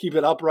 keep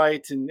it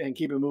upright and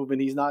keep it moving.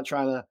 He's not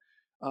trying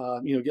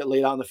to, get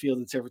laid out in the field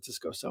in San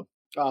Francisco. So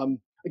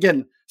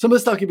again, some of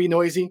this stuff can be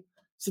noisy.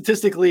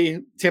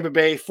 Statistically, Tampa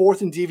Bay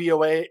 4th in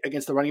DVOA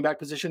against the running back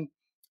position,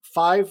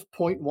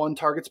 5.1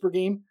 targets per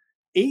game,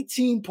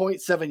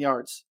 18.7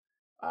 yards,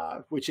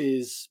 which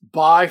is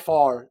by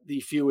far the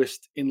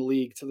fewest in the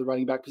league to the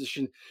running back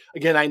position.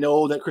 Again, I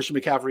know that Christian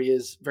McCaffrey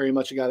is very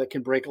much a guy that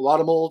can break a lot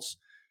of molds.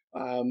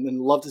 And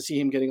love to see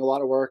him getting a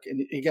lot of work.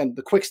 And again,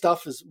 the quick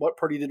stuff is what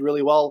Purdy did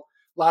really well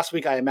last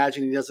week. I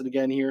imagine he does it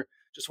again here.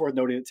 Just worth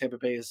noting that Tampa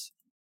Bay has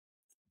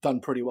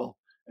done pretty well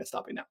at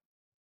stopping now.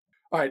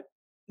 All right.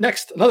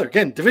 Next,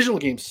 again, divisional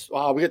games.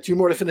 We got 2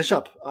 more to finish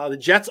up. The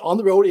Jets on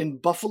the road in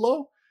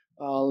Buffalo.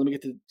 Let me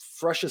get the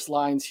freshest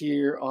lines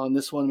here on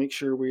this one. Make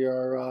sure we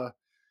are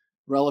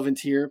relevant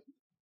here.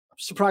 I'm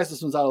surprised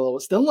this one's out a little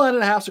bit. Still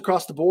 9.5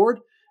 across the board.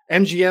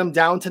 MGM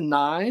down to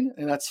 9,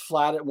 and that's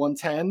flat at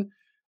 110.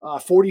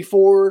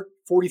 44,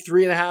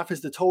 43.5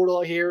 is the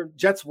total here.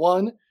 Jets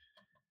won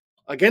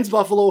against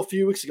Buffalo a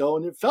few weeks ago,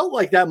 and it felt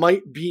like that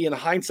might be, in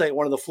hindsight,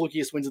 one of the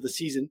flukiest wins of the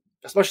season,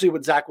 especially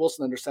with Zach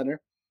Wilson under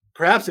center.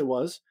 Perhaps it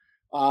was.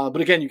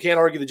 But again, you can't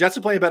argue the Jets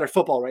are playing better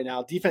football right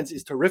now. Defense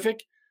is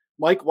terrific.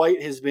 Mike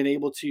White has been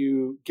able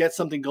to get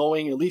something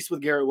going, at least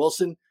with Garrett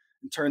Wilson,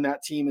 and turn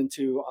that team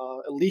into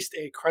at least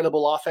a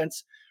credible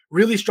offense.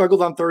 Really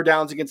struggled on third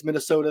downs against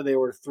Minnesota. They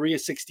were 3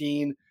 of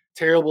 16,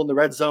 terrible in the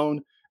red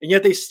zone. And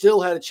yet they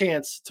still had a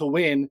chance to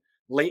win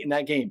late in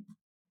that game.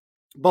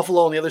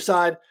 Buffalo on the other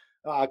side,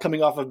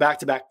 coming off of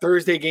back-to-back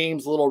Thursday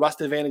games, a little rest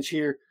advantage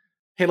here,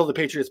 handled the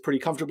Patriots pretty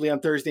comfortably on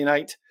Thursday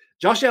night.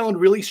 Josh Allen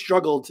really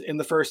struggled in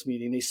the first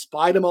meeting. They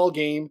spied him all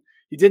game.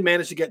 He did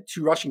manage to get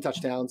 2 rushing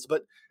touchdowns,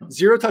 but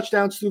 0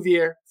 touchdowns through the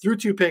air, through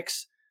 2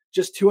 picks,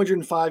 just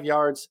 205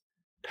 yards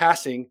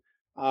passing.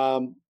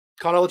 Connor,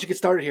 I'll let you get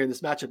started here in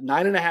this matchup.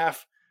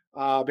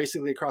 9.5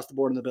 basically across the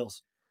board in the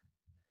Bills.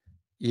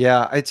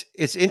 Yeah,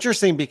 it's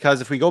interesting because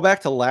if we go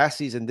back to last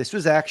season, this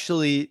was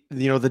actually,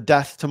 the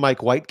death to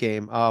Mike White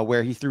game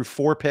where he threw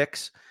 4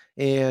 picks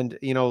and,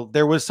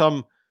 there was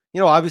some,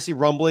 obviously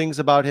rumblings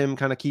about him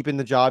kind of keeping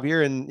the job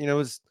here. And,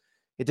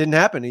 it didn't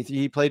happen.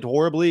 He played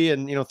horribly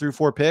and, threw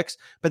 4 picks,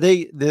 but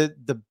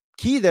the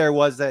key there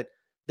was that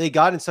they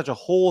got in such a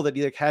hole that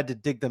he had to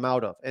dig them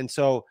out of. And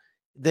so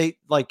they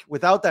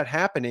without that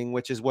happening,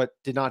 which is what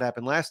did not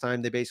happen last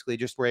time, they basically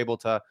just were able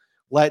to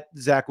let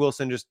Zach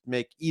Wilson just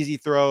make easy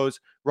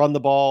throws, run the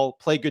ball,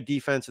 play good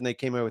defense, and they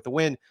came away with the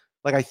win.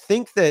 I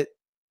think that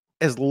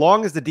as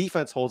long as the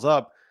defense holds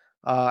up,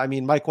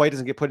 Mike White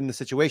doesn't get put in the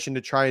situation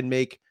to try and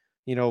make,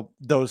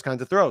 those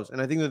kinds of throws.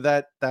 And I think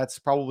that's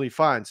probably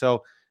fine.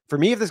 So for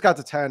me, if this got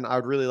to 10, I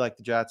would really like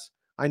the Jets.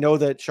 I know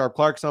that Sharp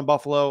Clark's on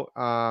Buffalo,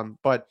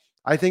 but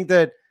I think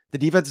that the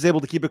defense is able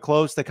to keep it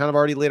close. They kind of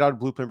already laid out a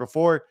blueprint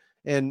before.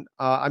 And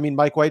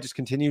Mike White just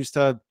continues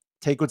to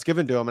take what's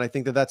given to him. And I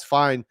think that that's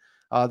fine.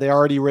 They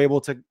already were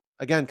able to,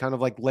 again, kind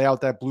of lay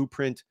out that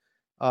blueprint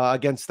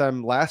against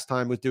them last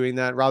time with doing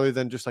that rather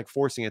than just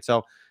forcing it.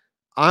 So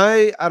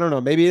I don't know.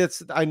 Maybe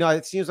I know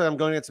it seems like I'm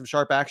going to get some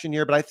sharp action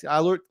here, but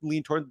I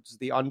lean towards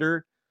the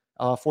under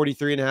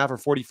 43.5 or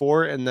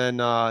 44. And then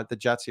the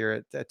Jets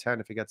here at 10,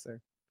 if he gets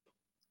there.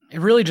 It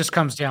really just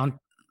comes down.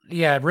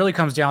 Yeah, it really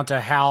comes down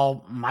to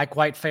how Mike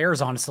White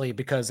fares, honestly,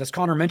 because as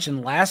Connor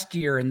mentioned last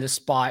year in this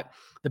spot,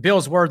 the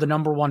Bills were the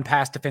number 1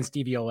 pass defense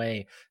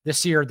DVOA.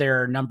 This year,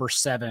 they're number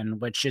 7,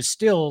 which is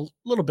still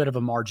a little bit of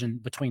a margin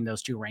between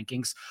those two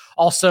rankings.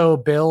 Also,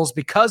 Bills,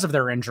 because of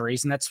their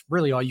injuries, and that's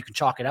really all you can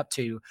chalk it up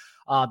to,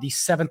 the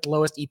 7th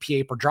lowest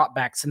EPA per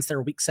dropback since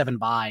their Week 7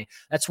 bye.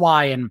 That's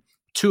why in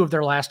 2 of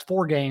their last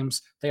 4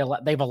 games,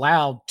 they've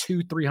allowed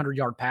 2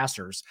 300-yard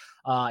passers.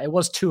 It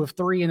was 2 of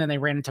 3, and then they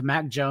ran into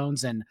Mac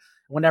Jones. And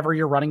whenever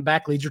your running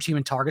back leads your team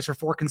in targets for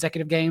 4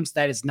 consecutive games,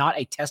 that is not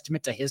a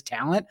testament to his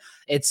talent.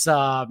 It's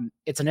an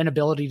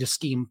inability to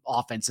scheme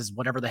offenses,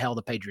 whatever the hell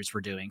the Patriots were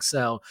doing.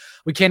 So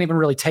we can't even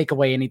really take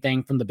away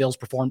anything from the Bills'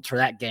 performance for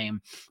that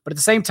game. But at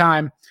the same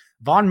time,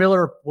 Von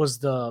Miller was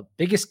the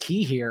biggest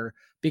key here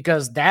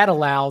because that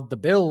allowed the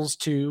Bills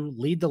to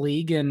lead the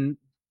league in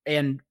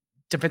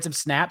defensive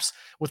snaps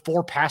with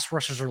 4 pass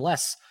rushers or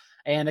less.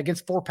 And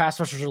against 4 pass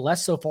rushers or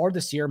less so far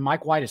this year,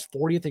 Mike White is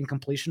 40th in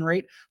completion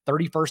rate,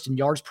 31st in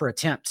yards per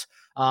attempt.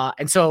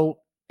 And so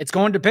it's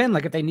going to depend.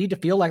 If they need to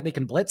feel like they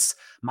can blitz,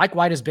 Mike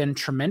White has been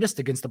tremendous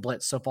against the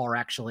blitz so far,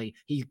 actually.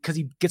 Because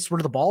he gets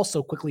rid of the ball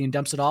so quickly and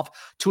dumps it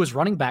off to his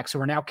running backs who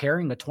are now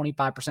carrying a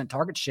 25%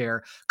 target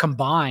share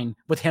combined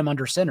with him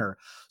under center.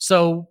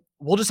 So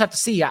we'll just have to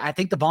see. I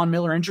think the Von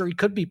Miller injury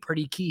could be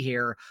pretty key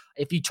here.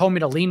 If you told me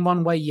to lean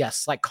one way,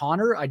 yes. Like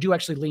Connor, I do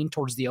actually lean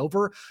towards the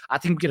over. I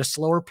think we get a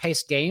slower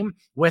paced game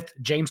with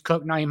James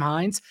Cook, Nyheim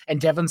Hines, and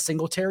Devin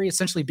Singletary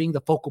essentially being the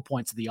focal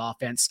points of the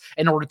offense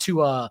in order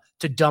to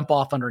dump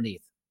off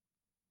underneath.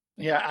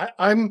 Yeah,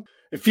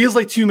 it feels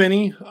like too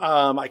many.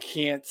 I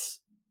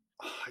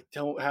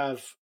don't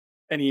have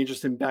any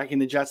interest in backing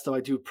the Jets, though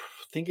I do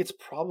think it's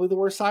probably the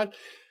worst side.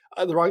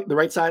 The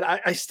right side.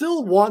 I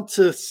still want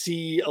to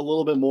see a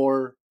little bit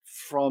more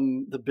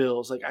from the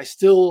Bills. I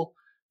still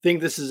think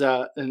this is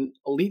an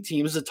elite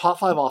team. This is a top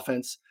 5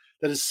 offense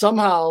that has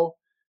somehow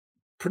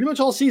pretty much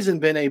all season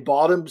been a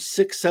bottom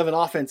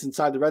 6-7 offense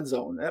inside the red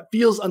zone. That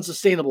feels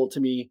unsustainable to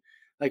me.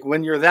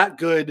 When you're that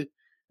good,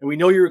 and we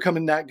know you're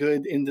coming that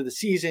good into the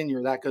season,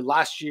 you're that good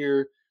last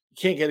year, you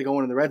can't get it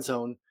going in the red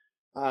zone.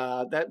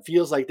 That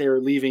feels like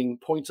they're leaving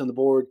points on the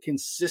board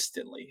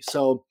consistently.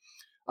 So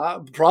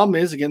the problem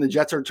is, again, the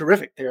Jets are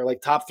terrific. They're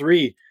top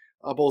 3,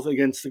 both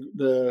against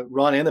the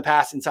run and the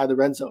pass inside the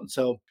red zone.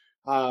 So,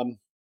 it's going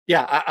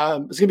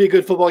to be a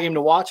good football game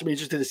to watch. I'm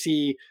interested to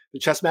see the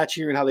chess match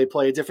here and how they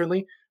play it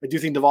differently. I do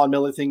think the Von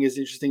Miller thing is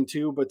interesting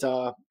too, but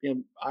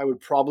I would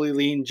probably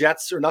lean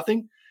Jets or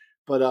nothing.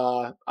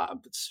 But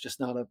it's just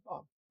not a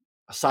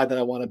side that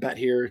I want to bet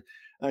here.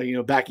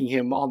 Backing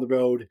him on the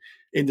road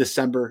in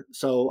December.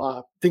 So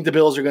I think the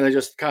Bills are going to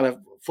just kind of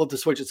flip the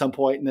switch at some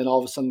point, and then all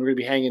of a sudden we're going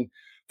to be hanging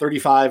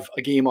 35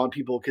 a game on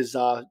people because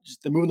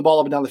they're moving the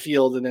ball up and down the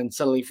field and then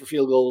settling for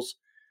field goals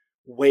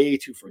way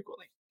too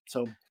frequently.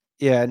 So,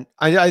 yeah, and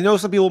I know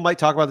some people might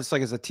talk about this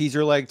as a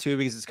teaser leg too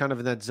because it's kind of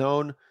in that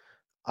zone.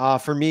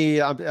 For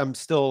me, I'm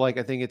still I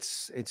think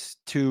it's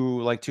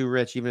too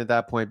rich even at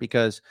that point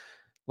because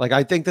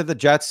I think that the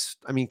Jets,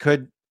 I think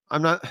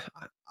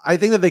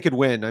that they could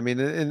win.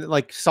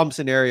 In some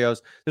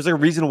scenarios, there's a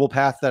reasonable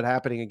path to that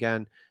happening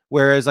again.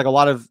 Whereas a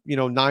lot of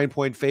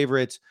 9-point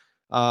favorites.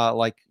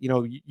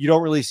 You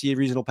don't really see a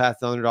reasonable path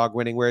to the underdog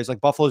winning, whereas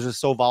Buffalo's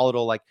just so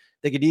volatile,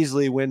 they could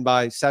easily win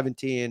by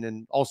 17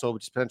 and also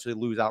just potentially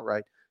lose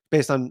outright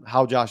based on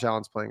how Josh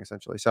Allen's playing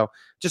essentially. So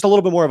just a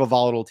little bit more of a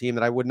volatile team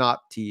that I would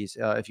not tease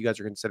if you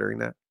guys are considering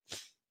that.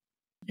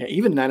 Yeah.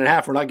 Even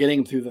 9.5, we're not getting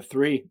them through the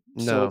 3.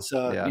 No,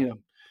 so it's,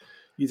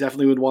 you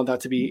definitely would want that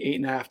to be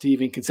 8.5 to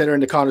even consider.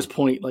 And to Connor's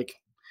point,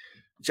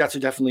 Jets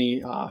are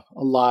definitely a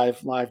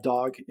live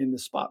dog in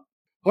this spot.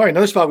 All right,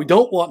 another spot. We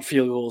don't want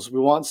field goals. We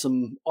want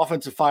some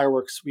offensive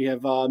fireworks. We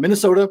have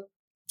Minnesota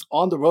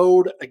on the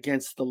road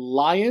against the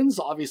Lions.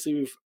 Obviously,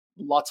 we've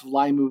lots of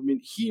line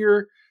movement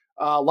here.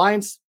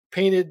 Lions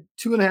painted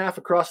 2.5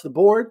 across the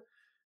board,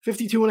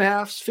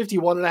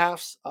 52.5,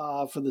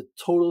 51.5 for the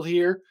total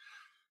here.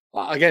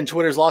 Again,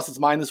 Twitter's lost its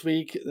mind this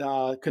week.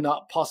 Could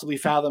not possibly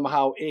fathom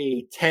how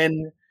a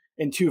 10-2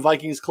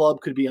 Vikings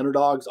club could be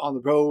underdogs on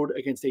the road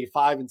against a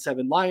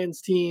 5-7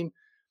 Lions team.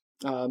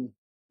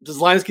 Does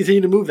Lions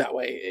continue to move that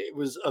way? It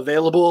was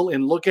available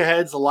in look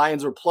aheads. The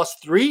Lions were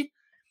 +3.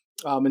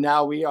 And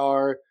now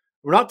we're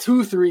not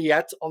 2-3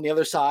 yet on the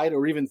other side,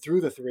 or even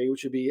through the 3,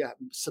 which would be a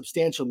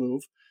substantial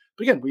move.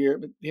 But again, we are,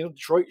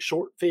 Detroit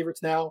short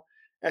favorites now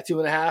at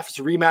 2.5. It's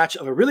a rematch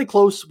of a really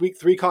close week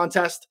 3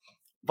 contest.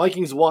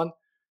 Vikings won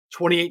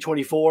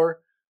 28-24.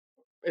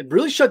 It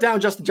really shut down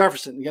Justin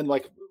Jefferson. Again,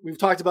 like we've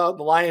talked about,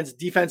 the Lions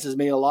defense has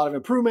made a lot of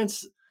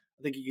improvements.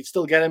 I think you can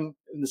still get him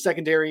in the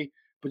secondary,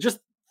 but just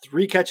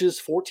 3 catches,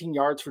 14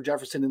 yards for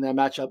Jefferson in that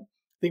matchup.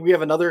 I think we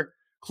have another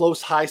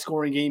close,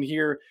 high-scoring game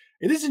here.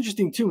 It is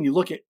interesting, too, when you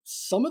look at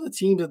some of the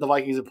teams that the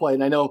Vikings have played.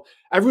 And I know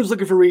everyone's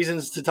looking for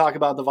reasons to talk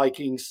about the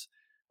Vikings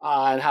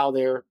and how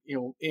they're,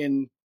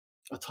 in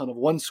a ton of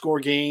one-score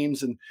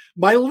games. And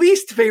my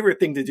least favorite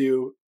thing to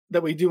do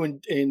that we do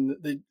in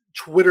the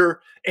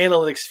Twitter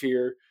analytics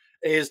sphere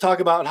is talk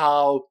about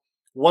how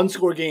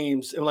one-score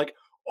games and like,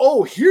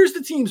 oh, here's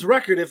the team's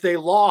record if they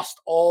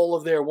lost all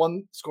of their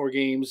one-score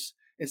games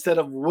instead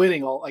of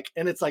winning all.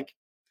 And it's like,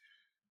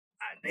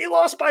 they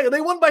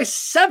won by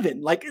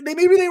 7. Like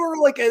maybe they were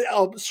like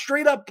a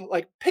straight up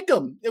like pick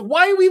 'em.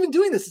 Why are we even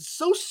doing this? It's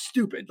so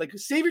stupid. Like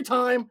save your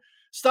time.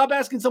 Stop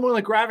asking someone on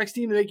the graphics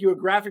team to make you a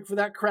graphic for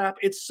that crap.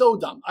 It's so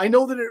dumb. I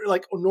know that it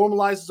like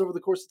normalizes over the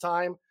course of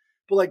time,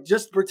 but like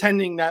just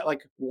pretending that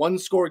like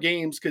one-score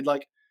games could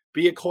like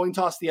be a coin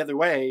toss the other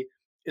way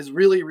is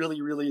really,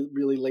 really, really,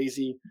 really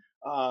lazy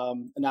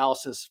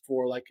analysis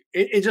for like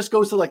it just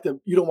goes to like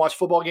you don't watch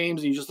football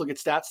games and you just look at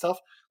stat stuff.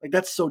 Like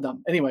that's so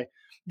dumb. Anyway,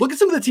 look at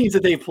some of the teams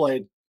that they've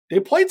played. They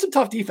played some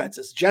tough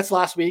defenses. Jets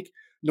last week,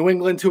 New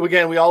England, who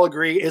again we all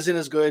agree isn't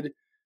as good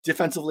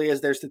defensively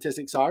as their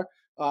statistics are,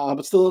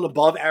 but still an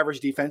above average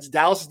defense.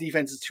 Dallas'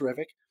 defense is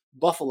terrific.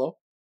 Buffalo,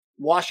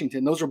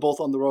 Washington, those are both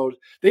on the road.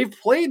 They've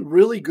played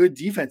really good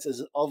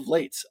defenses of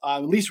late,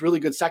 at least really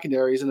good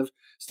secondaries, and have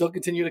still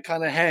continued to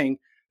kind of hang.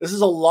 This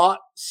is a lot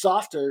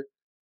softer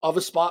of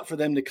a spot for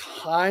them to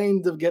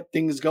kind of get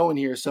things going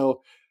here.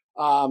 So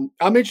I'm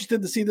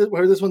interested to see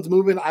where this one's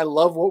moving. I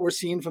love what we're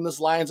seeing from this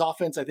Lions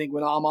offense. I think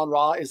when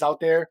Amon-Ra is out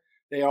there,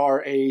 they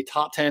are a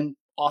top 10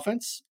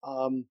 offense.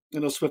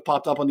 Swift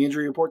popped up on the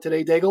injury report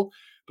today, Daigle.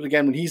 But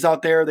again, when he's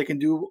out there, they can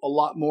do a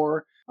lot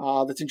more.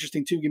 That's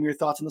interesting too. Give me your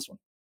thoughts on this one.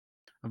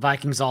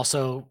 Vikings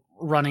also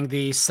running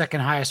the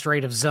second highest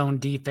rate of zone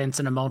defense,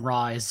 and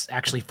Amon-Ra is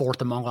actually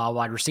 4th among all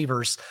wide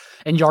receivers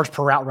in yards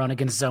per route run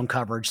against zone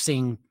coverage,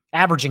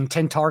 averaging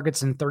 10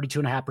 targets and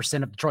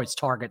 32.5% of Detroit's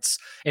targets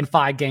in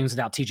 5 games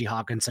without T.J.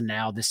 Hockenson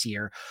now this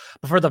year.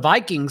 But for the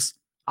Vikings,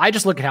 I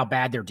just look at how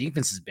bad their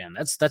defense has been.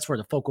 That's where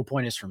the focal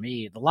point is for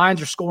me. The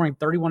Lions are scoring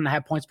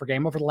 31.5 points per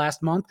game over the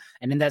last month,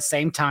 and in that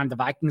same time, the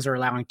Vikings are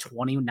allowing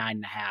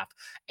 29.5.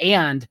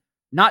 And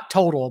not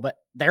total, but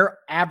they're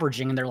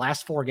averaging in their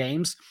last 4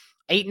 games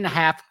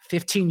 8.5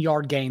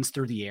 15-yard gains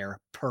through the air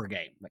per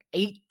game. Like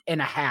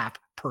 8.5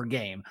 per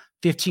game,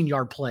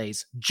 15-yard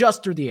plays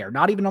just through the air,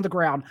 not even on the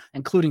ground,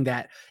 including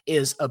that,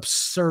 is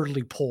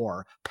absurdly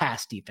poor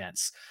pass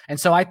defense. And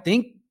so I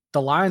think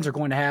the Lions are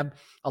going to have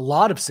a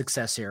lot of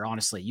success here,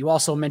 honestly. You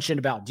also mentioned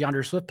about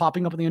DeAndre Swift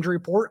popping up in the injury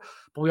report,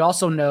 but we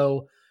also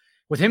know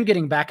with him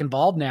getting back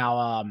involved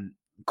now,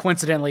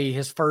 coincidentally,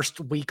 his first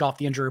week off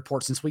the injury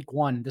report since week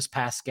 1 this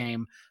past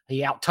game,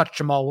 he out-touched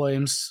Jamal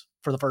Williams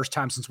for the first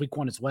time since week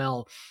 1 as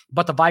well.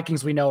 But the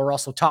Vikings, we know, are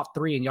also top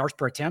 3 in yards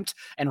per attempt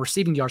and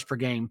receiving yards per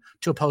game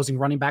to opposing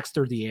running backs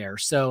through the air.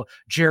 So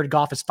Jared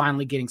Goff is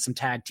finally getting some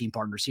tag team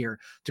partners here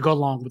to go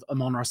along with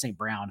Amon-Ra St.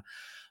 Brown.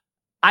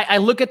 I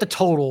look at the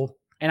total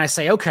and I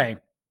say, okay,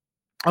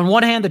 on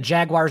one hand, the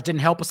Jaguars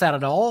didn't help us out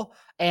at all,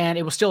 and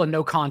it was still a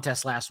no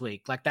contest last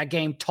week. Like that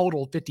game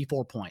totaled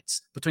 54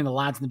 points between the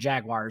Lions and the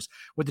Jaguars,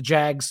 with the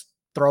Jags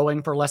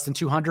throwing for less than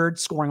 200,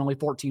 scoring only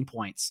 14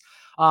 points.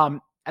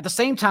 At the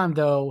same time,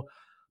 though,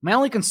 my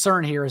only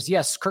concern here is,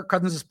 yes, Kirk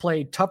Cousins has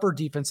played tougher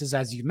defenses,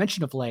 as you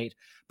mentioned of late,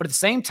 but at the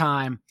same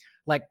time,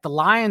 like the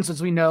Lions,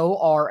 as we know,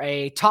 are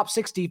a top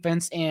 6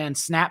 defense in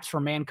snaps for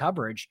man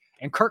coverage,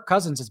 and Kirk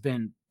Cousins has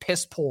been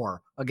piss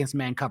poor against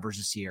man coverage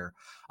this year.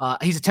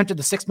 He's attempted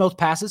the 6th most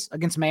passes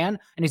against man,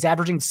 and he's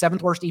averaging the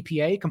 7th worst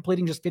EPA,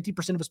 completing just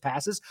 50% of his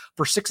passes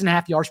for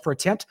 6.5 yards per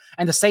attempt,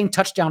 and the same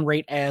touchdown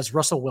rate as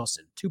Russell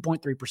Wilson,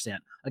 2.3%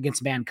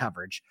 against man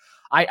coverage.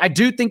 I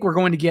do think we're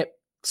going to get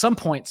some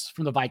points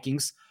from the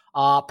Vikings,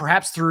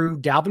 perhaps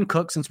through Dalvin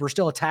Cook, since we're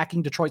still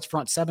attacking Detroit's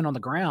front 7 on the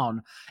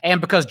ground,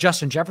 and because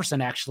Justin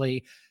Jefferson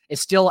actually is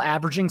still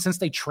averaging, since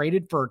they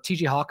traded for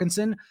T.J.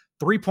 Hockenson,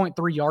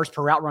 3.3 yards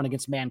per route run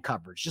against man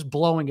coverage, just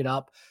blowing it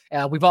up.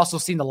 We've also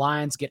seen the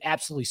Lions get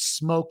absolutely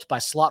smoked by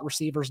slot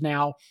receivers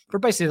now for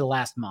basically the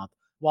last month.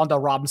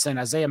 Wan'Dale Robinson,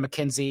 Isaiah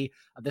McKenzie,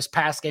 this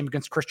past game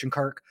against Christian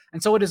Kirk.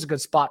 And so it is a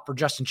good spot for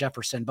Justin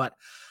Jefferson. But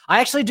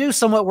I actually do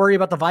somewhat worry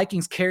about the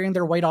Vikings carrying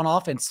their weight on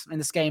offense in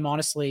this game,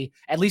 honestly,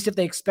 at least if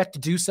they expect to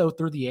do so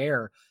through the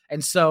air.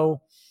 And so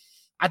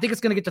I think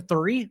it's going to get to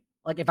 3.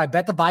 Like if I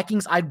bet the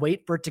Vikings, I'd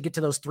wait for it to get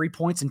to those 3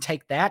 points and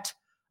take that.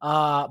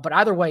 But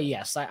either way,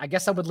 yes, I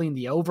guess I would lean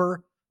the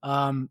over.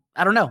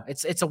 I don't know.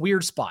 It's a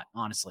weird spot,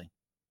 honestly.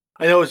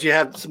 I know you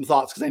had some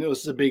thoughts because I know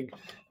this is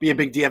be a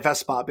big DFS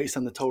spot based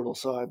on the total.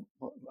 So,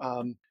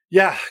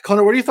 yeah,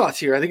 Connor, what are your thoughts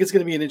here? I think it's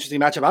going to be an interesting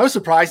matchup. I was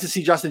surprised to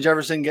see Justin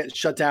Jefferson get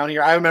shut down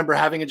here. I remember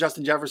having a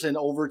Justin Jefferson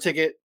over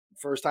ticket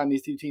first time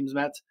these two teams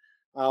met,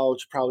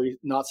 which probably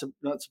not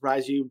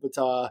surprise you.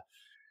 But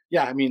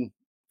yeah, I mean,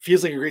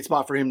 feels like a great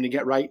spot for him to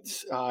get right.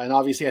 And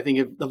obviously, I think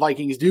if the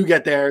Vikings do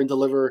get there and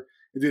deliver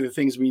and do the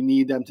things we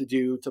need them to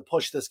do to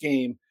push this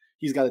game,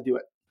 he's got to do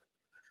it.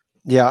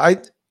 Yeah,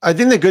 I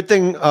think the good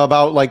thing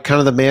about like kind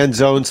of the man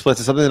zone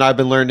splits is something that I've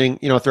been learning,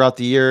 throughout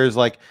the years.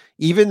 Like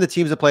even the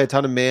teams that play a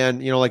ton of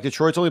man, like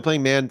Detroit's only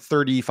playing man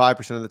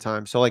 35% of the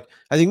time. So like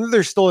I think that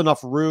there's still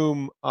enough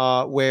room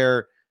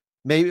where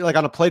maybe like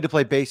on a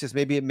play-to-play basis,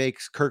 maybe it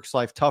makes Kirk's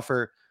life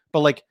tougher.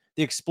 But like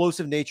the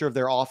explosive nature of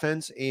their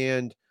offense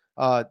and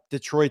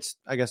Detroit's,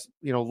 I guess,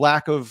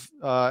 lack of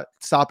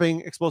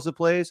stopping explosive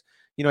plays,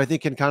 I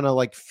think can kind of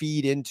like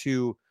feed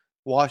into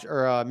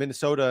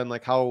Minnesota and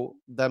like how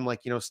them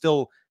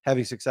still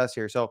having success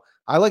here. So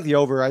I like the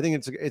over. I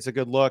think it's a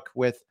good look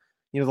with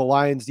the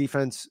Lions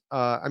defense.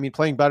 I mean,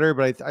 playing better,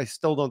 but I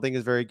still don't think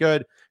is very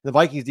good. The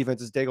Vikings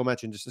defense, as Dago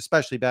mentioned, just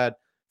especially bad.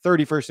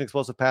 31st in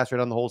explosive pass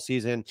rate on the whole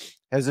season,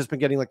 has just been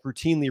getting like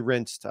routinely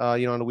rinsed,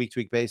 on a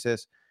week-to-week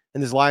basis.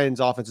 And this Lions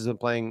offense has been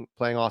playing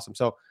awesome.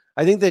 So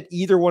I think that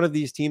either one of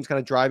these teams kind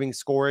of driving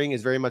scoring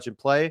is very much in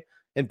play,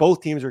 and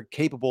both teams are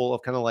capable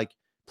of kind of like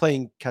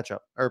playing catch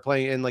up or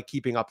playing and like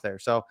keeping up there.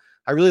 So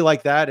I really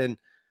like that. And,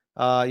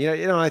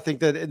 I think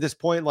that at this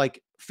point,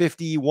 like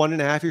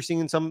 51.5, you're seeing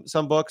in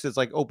some books, it's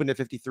like open to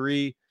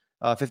 53,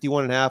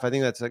 51.5. I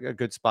think that's like a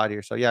good spot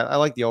here. So yeah, I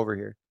like the over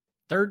here.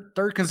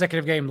 Third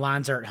consecutive game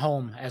lines are at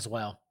home as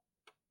well.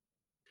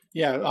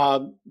 Yeah.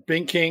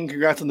 Bink King,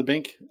 congrats on the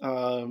Bink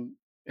and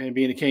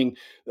being a King.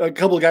 A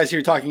couple of guys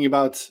here talking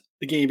about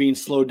the game being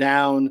slowed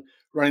down,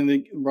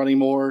 running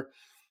more.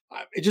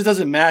 It just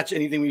doesn't match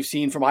anything we've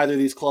seen from either of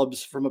these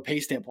clubs from a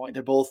pace standpoint.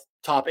 They're both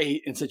top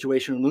 8 in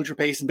situational neutral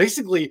pace. And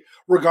basically,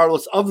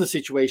 regardless of the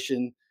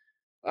situation,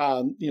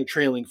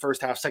 trailing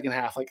first half, second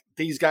half, like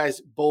these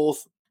guys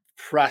both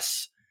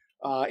press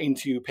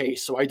into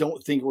pace. So I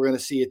don't think we're going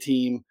to see a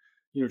team,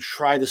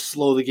 try to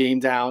slow the game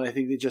down. I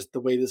think that just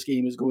the way this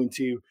game is going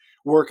to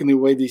work and the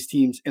way these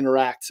teams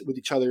interact with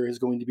each other is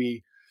going to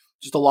be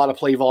just a lot of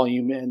play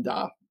volume. And,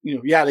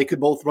 they could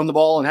both run the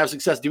ball and have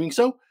success doing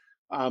so.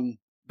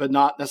 But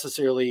not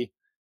necessarily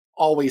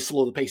always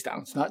slow the pace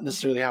down. It's not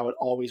necessarily how it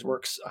always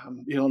works.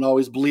 You don't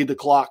always bleed the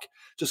clock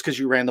just because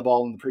you ran the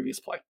ball in the previous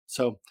play.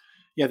 So,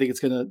 yeah, I think it's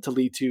going to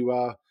lead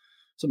to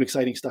some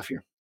exciting stuff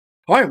here.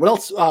 All right, what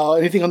else?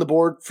 Anything on the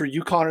board for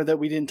you, Connor, that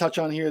we didn't touch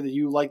on here that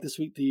you like this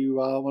week that you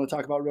want to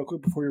talk about real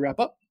quick before we wrap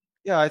up?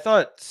 Yeah, I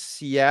thought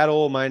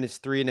Seattle minus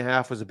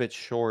 3.5 was a bit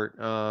short.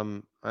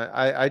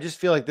 I just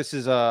feel like this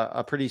is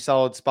a pretty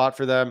solid spot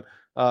for them.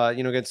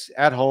 Against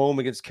at home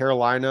against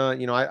Carolina.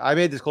 I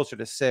made this closer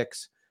to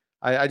 6.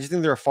 I just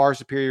think they're a far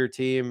superior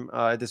team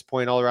at this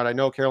point all around. I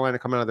know Carolina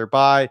coming out of their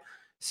bye.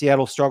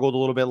 Seattle struggled a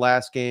little bit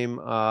last game,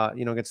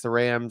 against the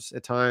Rams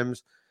at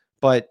times.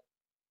 But,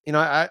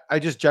 I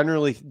just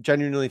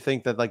genuinely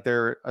think that like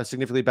they're a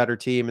significantly better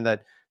team and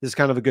that this is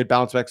kind of a good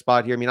bounce back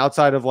spot here. I mean,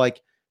 outside of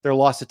like their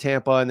loss to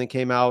Tampa and then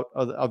came out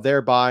of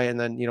their bye and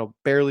then,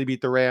 barely beat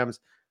the Rams,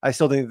 I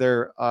still think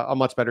they're a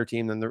much better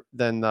team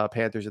than the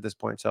Panthers at this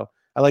point. So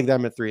I like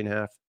them at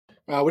 3.5.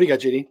 What do you got,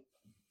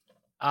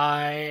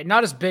 JD?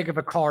 Not as big of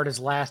a card as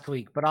last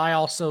week, but I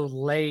also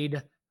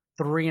laid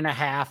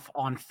 3.5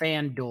 on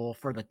FanDuel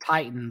for the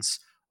Titans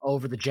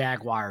over the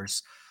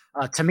Jaguars.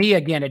 To me,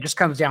 again, it just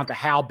comes down to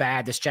how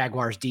bad this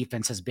Jaguars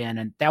defense has been.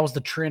 And that was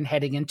the trend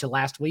heading into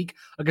last week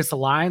against the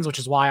Lions, which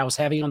is why I was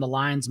heavy on the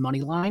Lions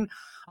money line.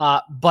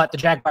 But the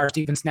Jaguars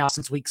defense now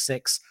since week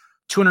 6,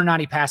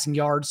 290 passing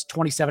yards,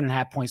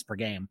 27.5 points per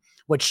game,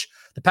 which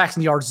the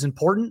passing yards is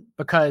important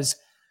because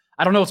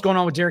I don't know what's going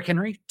on with Derrick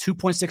Henry.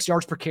 2.6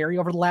 yards per carry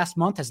over the last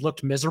month has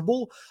looked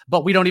miserable,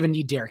 but we don't even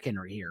need Derrick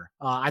Henry here.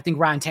 I think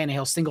Ryan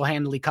Tannehill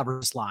single-handedly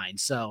covers this line,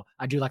 so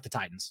I do like the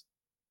Titans.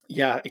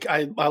 Yeah,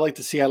 I like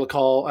the Seattle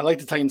call. I like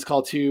the Titans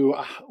call too.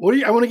 I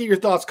want to get your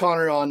thoughts,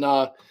 Connor,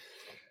 on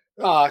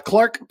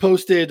Clark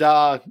posted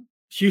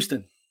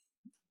Houston,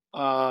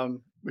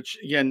 which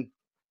again,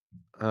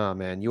 oh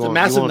man, it's a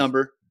massive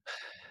number.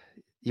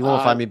 You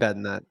won't find me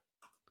betting that.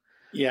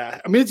 Yeah,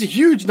 I mean it's a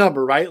huge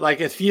number, right? Like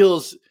it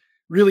feels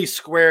really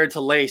squared to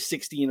lay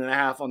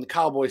 16.5 on the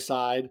Cowboy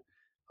side.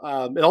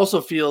 It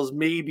also feels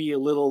maybe a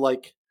little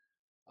like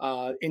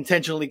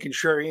intentionally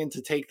contrarian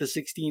to take the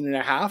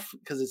 16.5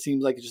 because it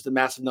seems like it's just a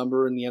massive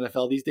number in the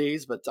NFL these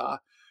days. But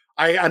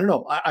I don't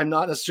know. I'm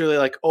not necessarily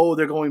like, oh,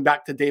 they're going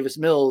back to Davis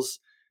Mills,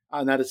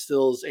 and that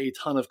instills a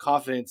ton of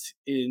confidence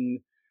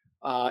in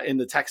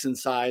the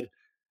Texans side.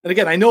 And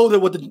again, I know that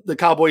what the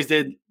Cowboys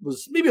did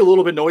was maybe a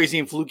little bit noisy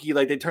and fluky.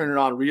 Like they turned it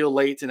on real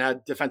late and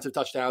had defensive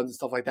touchdowns and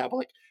stuff like that. But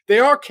like they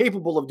are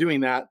capable of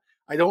doing that.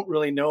 I don't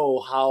really know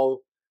how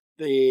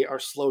they are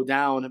slowed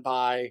down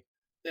by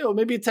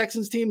maybe a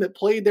Texans team that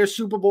played their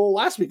Super Bowl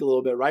last week a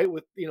little bit, right?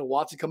 With,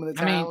 Watson coming to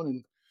town.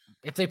 And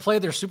if they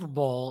played their Super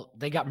Bowl,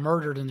 they got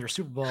murdered in their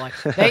Super Bowl.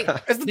 As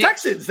the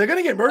Texans, they're going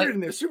to get murdered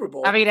in their Super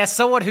Bowl. I mean, as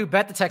someone who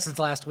bet the Texans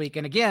last week,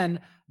 and again,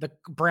 the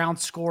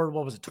Browns scored,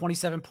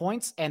 27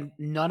 points, and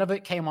none of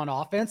it came on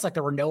offense. Like,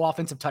 there were no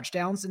offensive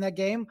touchdowns in that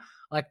game.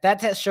 Like,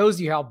 that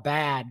shows you how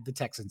bad the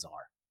Texans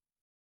are.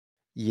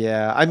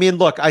 Yeah. I mean,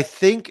 look, I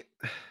think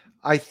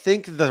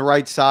the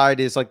right side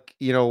is like,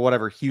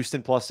 whatever,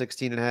 Houston plus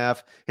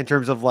 16.5 in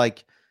terms of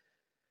like,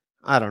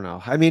 I don't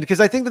know. I mean, because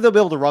I think that they'll be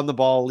able to run the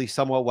ball at least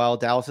somewhat well.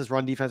 Dallas's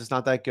run defense is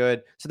not that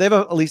good. So they have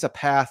at least a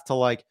path to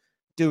like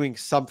doing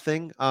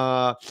something.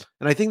 And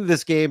I think that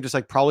this game just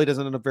like probably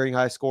doesn't end up very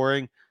high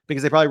scoring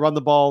because they probably run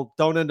the ball,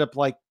 don't end up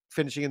like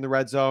finishing in the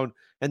red zone.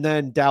 And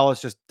then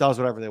Dallas just does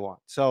whatever they want.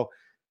 So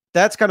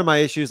that's kind of my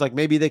issues. Like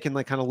maybe they can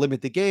like kind of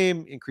limit the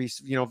game,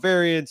 increase,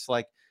 variance,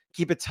 like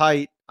keep it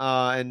tight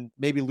and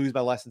maybe lose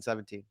by less than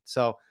 17.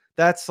 So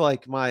that's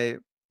like my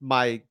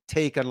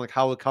take on like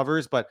how it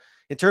covers. But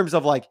in terms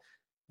of like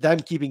them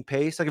keeping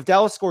pace, like if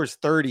Dallas scores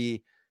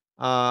 30,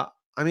 I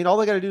mean, all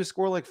they got to do is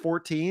score like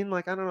 14.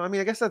 Like, I don't know. I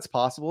mean, I guess that's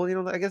possible.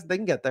 I guess they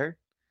can get there.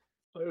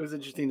 It was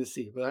interesting to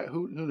see, but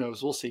who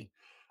knows? We'll see.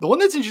 The one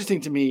that's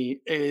interesting to me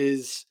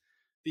is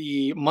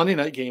the Monday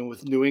night game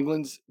with New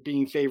England's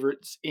being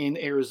favorites in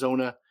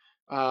Arizona.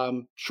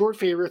 Short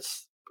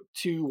favorites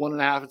to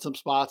 1.5 in some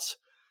spots.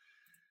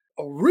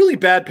 A really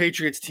bad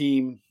Patriots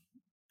team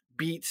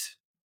beat,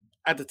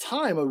 at the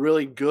time, a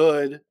really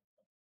good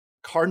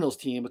Cardinals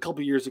team a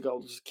couple years ago.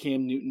 It was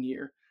Cam Newton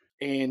year.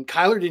 And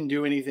Kyler didn't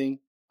do anything.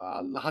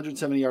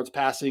 170 yards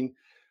passing.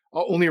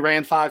 Only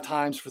ran 5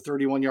 times for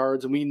 31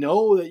 yards. And we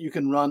know that you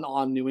can run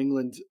on New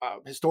England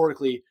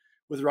historically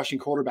with rushing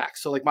quarterbacks.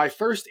 So like my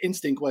first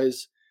instinct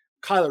was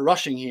Kyler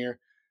rushing here,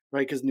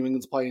 right? Because New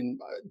England's playing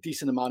a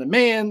decent amount of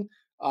man.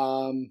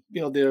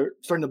 They're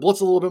starting to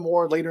blitz a little bit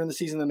more later in the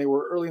season than they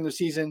were early in the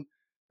season.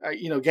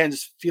 Again,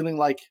 just feeling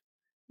like,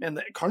 man,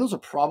 the Cardinals are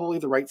probably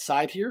the right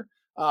side here.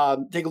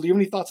 Daigle, do you have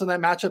any thoughts on that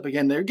matchup?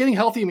 Again, they're getting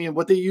healthy. I mean,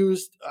 what they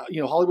used,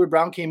 Hollywood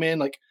Brown came in,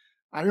 like,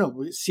 I don't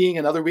know, seeing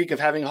another week of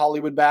having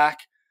Hollywood back,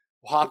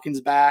 Hopkins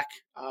back.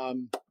 I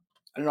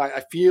don't know.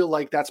 I feel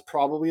like that's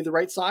probably the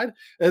right side.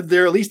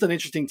 They're at least an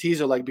interesting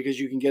teaser, like, because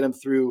you can get them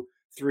through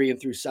 3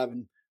 and through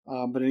 7.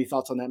 But any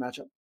thoughts on that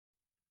matchup?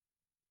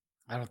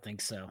 I don't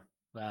think so.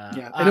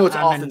 I know it's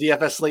off the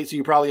DFS slate, so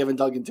you probably haven't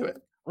dug into it.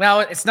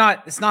 Well, it's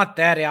not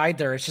that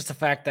either. It's just the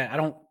fact that I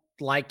don't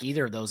like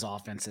either of those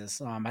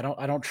offenses. I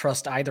don't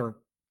trust either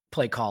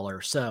play caller.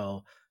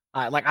 So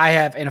I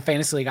have in a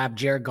fantasy league, I have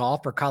Jared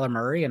Goff or Kyler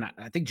Murray, and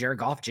I think Jared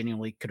Goff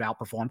genuinely could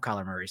outperform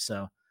Kyler Murray.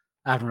 So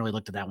I haven't really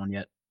looked at that one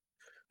yet.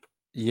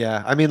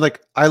 Yeah. I mean,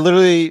 like I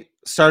literally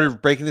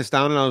started breaking this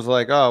down and I was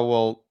like, oh,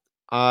 well,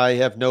 I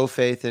have no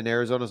faith in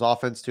Arizona's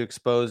offense to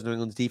expose New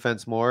England's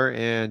defense more.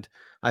 And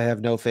I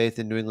have no faith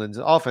in New England's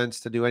offense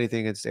to do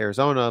anything against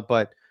Arizona.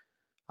 But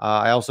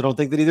I also don't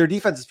think that either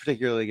defense is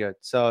particularly good.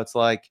 So it's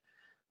like,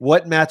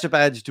 what matchup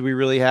edge do we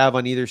really have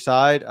on either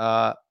side?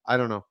 I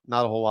don't know.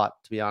 Not a whole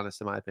lot, to be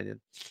honest, in my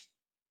opinion.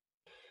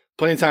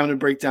 Plenty of time to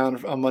break down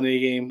a Monday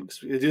game.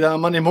 We do that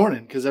on Monday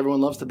morning because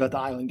everyone loves to bet the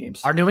island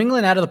games. Are New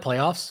England out of the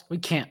playoffs? We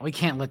can't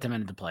let them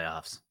into the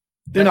playoffs.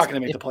 They're not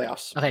going to make the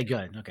playoffs. Okay,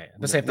 good. Okay,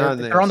 let's say if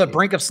they're on the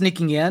brink of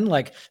sneaking in,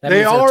 like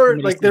they are,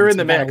 like they're in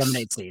the mix.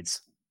 Eliminate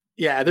seeds.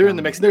 Yeah, they're in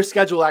the mix. Their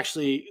schedule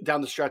actually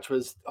down the stretch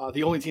was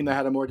the only team that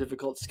had a more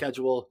difficult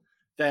schedule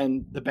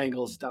than the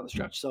Bengals down the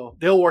stretch. So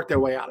they'll work their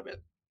way out of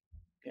it.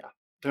 Yeah,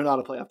 they're not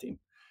a playoff team.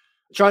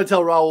 I tried to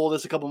tell Raul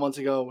this a couple months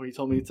ago where he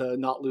told me to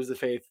not lose the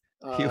faith.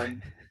 Oh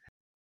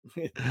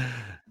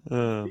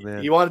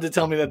man, he wanted to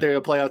tell me that they're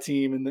a playoff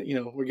team and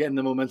that, we're getting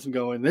the momentum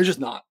going. They're just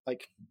not.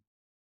 Like,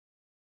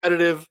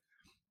 competitive,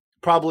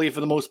 probably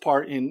for the most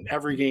part in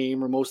every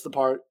game or most of the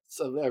parts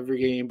of every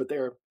game, but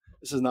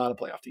this is not a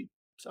playoff team.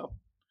 So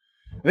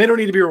they don't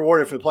need to be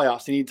rewarded for the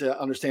playoffs. They need to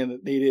understand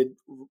that they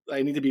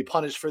need to be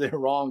punished for their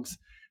wrongs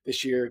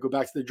this year. Go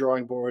back to the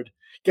drawing board,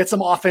 get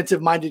some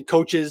offensive minded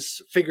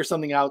coaches, figure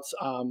something out,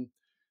 and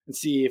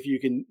see if you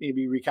can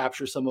maybe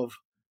recapture some of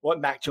what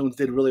Mac Jones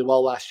did really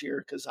well last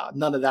year, because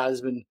none of that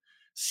has been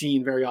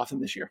seen very often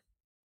this year.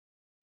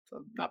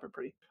 So not been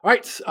pretty. All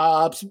right.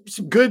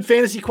 Some good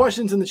fantasy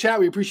questions in the chat.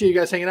 We appreciate you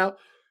guys hanging out.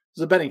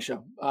 It's a betting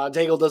show.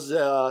 Daigle does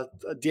a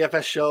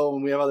DFS show,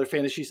 and we have other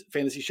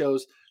fantasy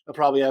shows. They'll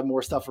probably have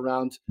more stuff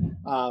around,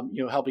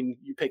 helping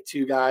you pick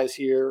 2 guys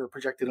here, or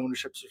projected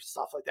ownerships or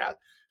stuff like that.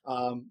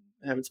 I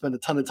haven't spent a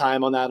ton of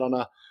time on that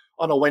on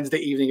a Wednesday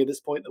evening at this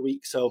point in the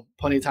week. So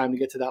plenty of time to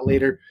get to that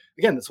later.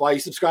 Again, that's why you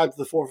subscribe to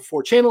the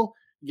 4for4 channel.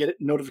 You get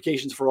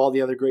notifications for all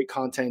the other great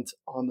content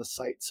on the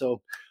site.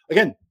 So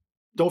again,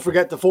 don't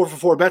forget the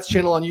 4for4 bets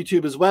channel on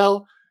YouTube as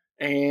well.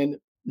 And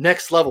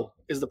Next Level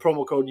is the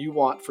promo code you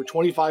want for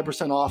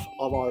 25% off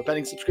of our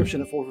betting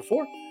subscription at 4for4.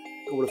 Go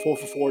over to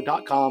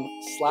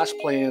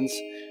 4for4.com/plans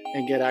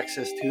and get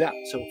access to that.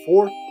 So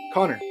for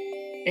Connor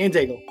and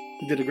Daigle,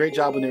 who did a great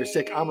job when they were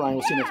sick, I'm Ryan.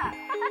 We'll see you next week.